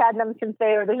pitchers had them since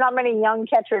there's not many young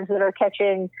catchers that are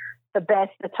catching the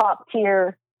top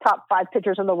 5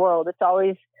 pitchers in the world. It's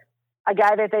always a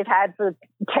guy that they've had for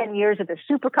 10 years that they're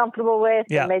super comfortable with,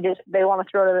 and they want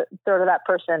to throw to that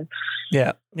person.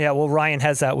 Yeah. Yeah. Well, Ryan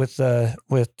has that with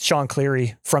Sean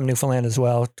Kaleigh from Newfoundland as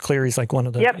well. Kaleighy's like one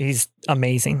of the, he's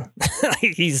amazing.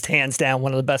 He's hands down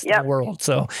one of the best in the world.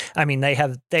 So, I mean, they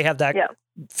have that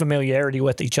familiarity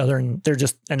with each other, and they're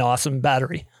just an awesome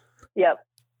battery. Yep.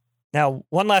 Now,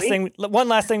 one last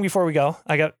thing before we go,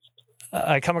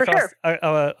 I come across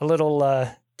a little,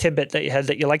 tidbit that you had,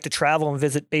 that you like to travel and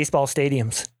visit baseball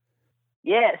stadiums.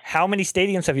 Yes. How many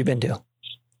stadiums have you been to?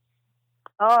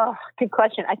 Oh, good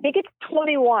question. I think it's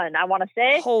 21, I want to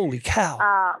say. Holy cow.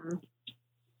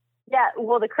 Yeah.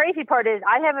 Well, the crazy part is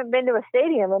I haven't been to a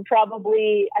stadium in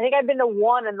I think I've been to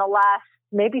one in the last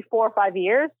maybe 4 or 5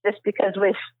 years, just because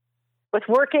with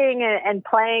working and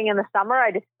playing in the summer,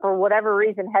 I just, for whatever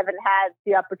reason, haven't had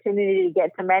the opportunity to get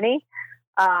to many.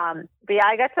 But yeah,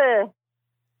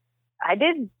 I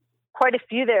did quite a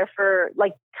few there for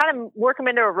like kind of work them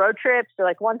into a road trip. So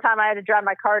like one time I had to drive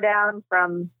my car down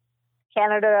from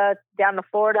Canada down to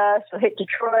Florida. So hit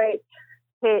Detroit,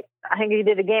 I think he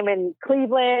did a game in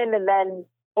Cleveland, and then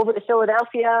over to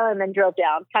Philadelphia, and then drove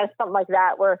down, kind of something like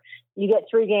that, where you get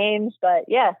 3 games. But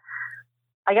yeah,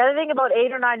 I got to think about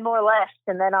 8 or 9 more left,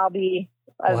 and then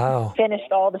I've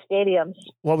finished all the stadiums.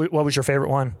 What was your favorite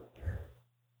one?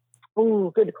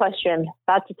 Ooh, good question.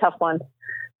 That's a tough one.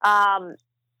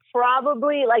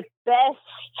 Probably like best,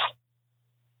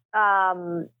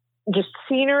 just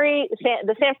scenery.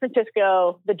 The San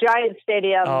Francisco, the Giants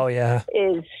Stadium. Oh yeah,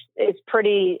 is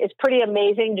pretty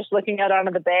amazing. Just looking out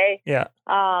onto the bay. Yeah.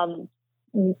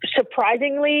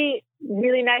 Surprisingly,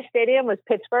 really nice stadium was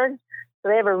Pittsburgh. So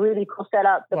they have a really cool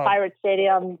setup. The Pirates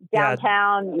Stadium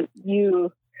downtown.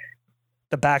 The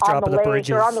backdrop of the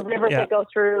bridges, or on the rivers that go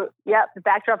through. Yep, the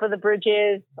backdrop of the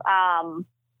bridges.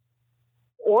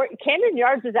 Or Camden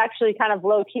Yards is actually kind of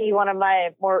low key, one of my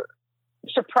more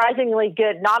surprisingly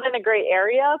good, not in a great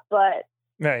area, but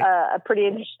a pretty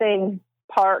interesting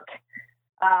park.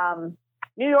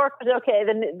 New York was okay.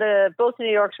 Both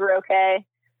New Yorks were okay.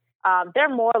 They're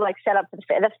more like set up for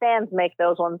the fans make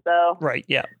those ones though. Right.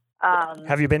 Yeah.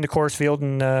 Have you been to Coors Field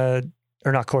or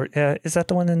not Coors? Is that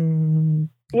the one in?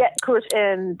 Yeah, Coors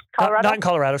in Colorado. Not in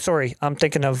Colorado. Sorry, I'm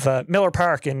thinking of Miller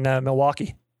Park in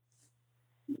Milwaukee.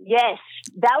 Yes,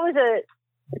 that was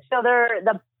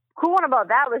the cool one about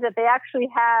that was that they actually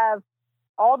have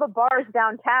all the bars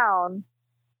downtown.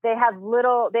 They have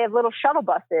little shuttle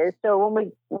buses. So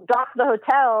when we got to the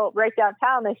hotel right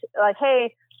downtown, they like,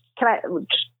 hey, can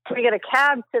we get a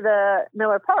cab to the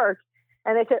Miller Park?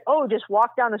 And they said, oh, just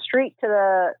walk down the street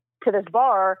to this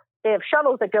bar. They have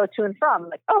shuttles that go to and from. I'm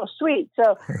like, oh, sweet.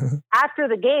 So after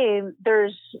the game,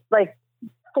 there's like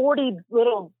 40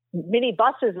 little mini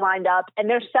buses lined up, and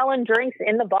they're selling drinks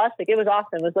in the bus. Like, it was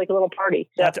awesome. It was like a little party.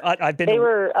 So I've been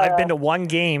to one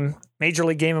game, major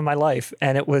league game of my life,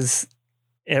 and it was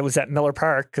at Miller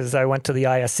Park because I went to the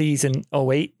ISCs in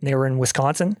 2008, and they were in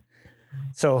Wisconsin.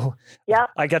 So yeah,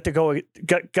 I got to go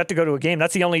to a game.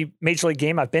 That's the only major league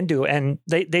game I've been to, and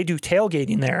they do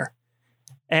tailgating there.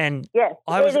 And yes,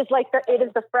 it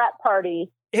is the frat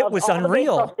party. It was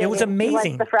unreal. It was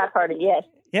amazing. The frat party, yes.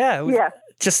 Yeah.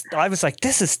 I was like,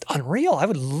 this is unreal. I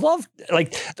would love, I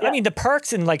mean, the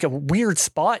park's in like a weird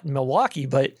spot in Milwaukee,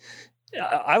 but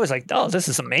I was like, oh, this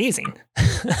is amazing.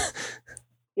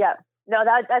 Yeah. No,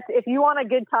 that's, if you want a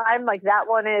good time, like that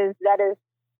is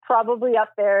probably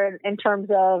up there in terms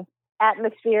of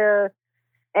atmosphere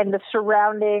and the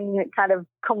surrounding kind of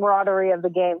camaraderie of the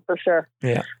game for sure.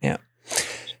 Yeah. Yeah.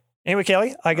 Anyway,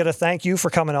 Kaleigh, I got to thank you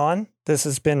for coming on. This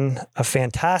has been a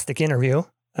fantastic interview.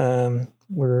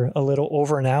 We're a little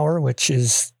over an hour, which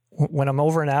is, when I'm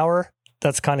over an hour,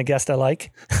 that's the kind of guest I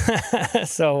like.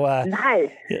 So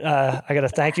nice. I got to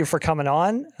thank you for coming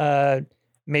on.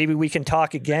 Maybe we can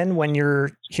talk again when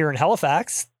you're here in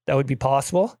Halifax. That would be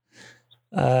possible.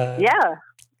 Yeah.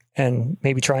 And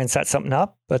maybe try and set something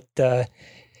up. But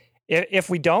if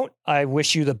we don't, I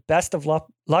wish you the best of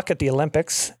luck at the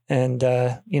Olympics. And,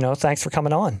 thanks for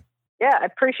coming on. Yeah, I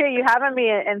appreciate you having me,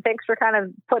 and thanks for kind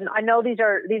of I know these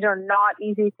are not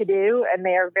easy to do, and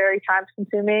they are very time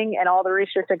consuming, and all the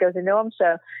research that goes into them. So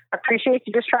I appreciate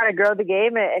you just trying to grow the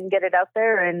game and get it out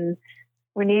there. And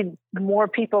we need more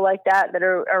people like that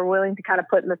are willing to kind of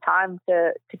put in the time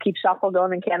to keep softball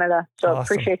going in Canada. So awesome.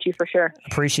 Appreciate you for sure.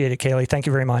 Appreciate it, Kaleigh. Thank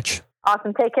you very much.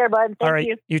 Awesome. Take care, bud. All right.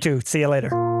 You too. See you later.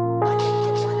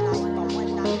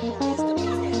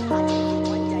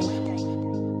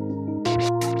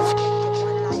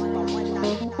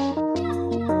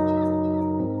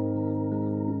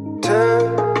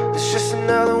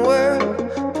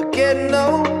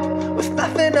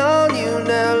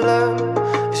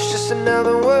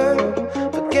 another word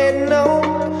for getting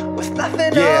old with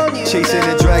nothing on you. Chasing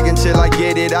now. the dragon till I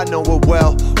get it, I know it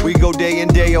well. We go day in,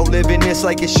 day out, living this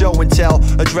like it's show and tell.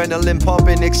 Adrenaline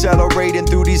pumping, accelerating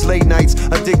through these late nights.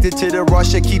 Addicted to the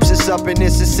rush that keeps us up in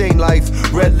this insane life.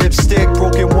 Red lipstick,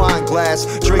 broken wine glass.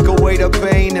 Drink away the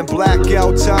pain and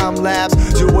blackout time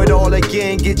lapse. Do it all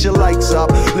again, get your lights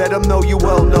up. Let them know you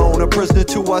well known. A prisoner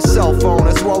to our cell phone,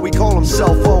 that's why we call them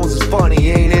cell phones. It's funny,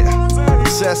 ain't it?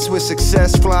 Obsessed with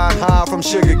success, flying high from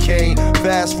sugar cane.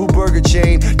 Fast food burger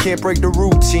chain, can't break the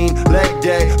routine. Leg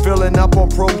day, filling up on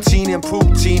protein and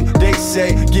poutine. They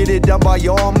say, get it done by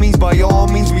all means,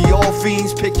 we all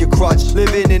fiends. Pick your crutch,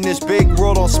 living in this big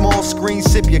world on small screen.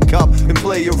 Sip your cup and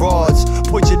play your odds.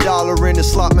 Put your dollar in the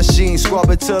slot machine, scrub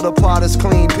it till the pot is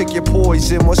clean. Pick your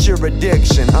poison, what's your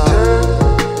addiction,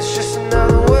 huh? It's just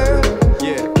another word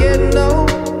for getting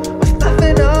old with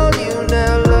nothing on you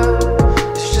now,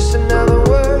 love. It's just another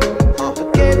word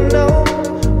for getting old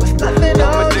with nothing on you.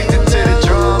 I'm addicted to the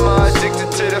drama,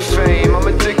 addicted to the fame. I'm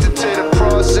addicted to the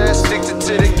process, addicted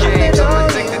to the games. I'm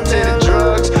addicted to the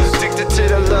drugs, addicted to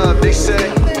the love. They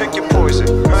say, pick your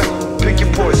poison, right? Pick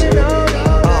your poison.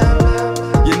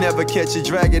 You never catch a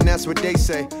dragon, that's what they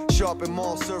say. Sharp and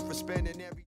mall surfer, spending every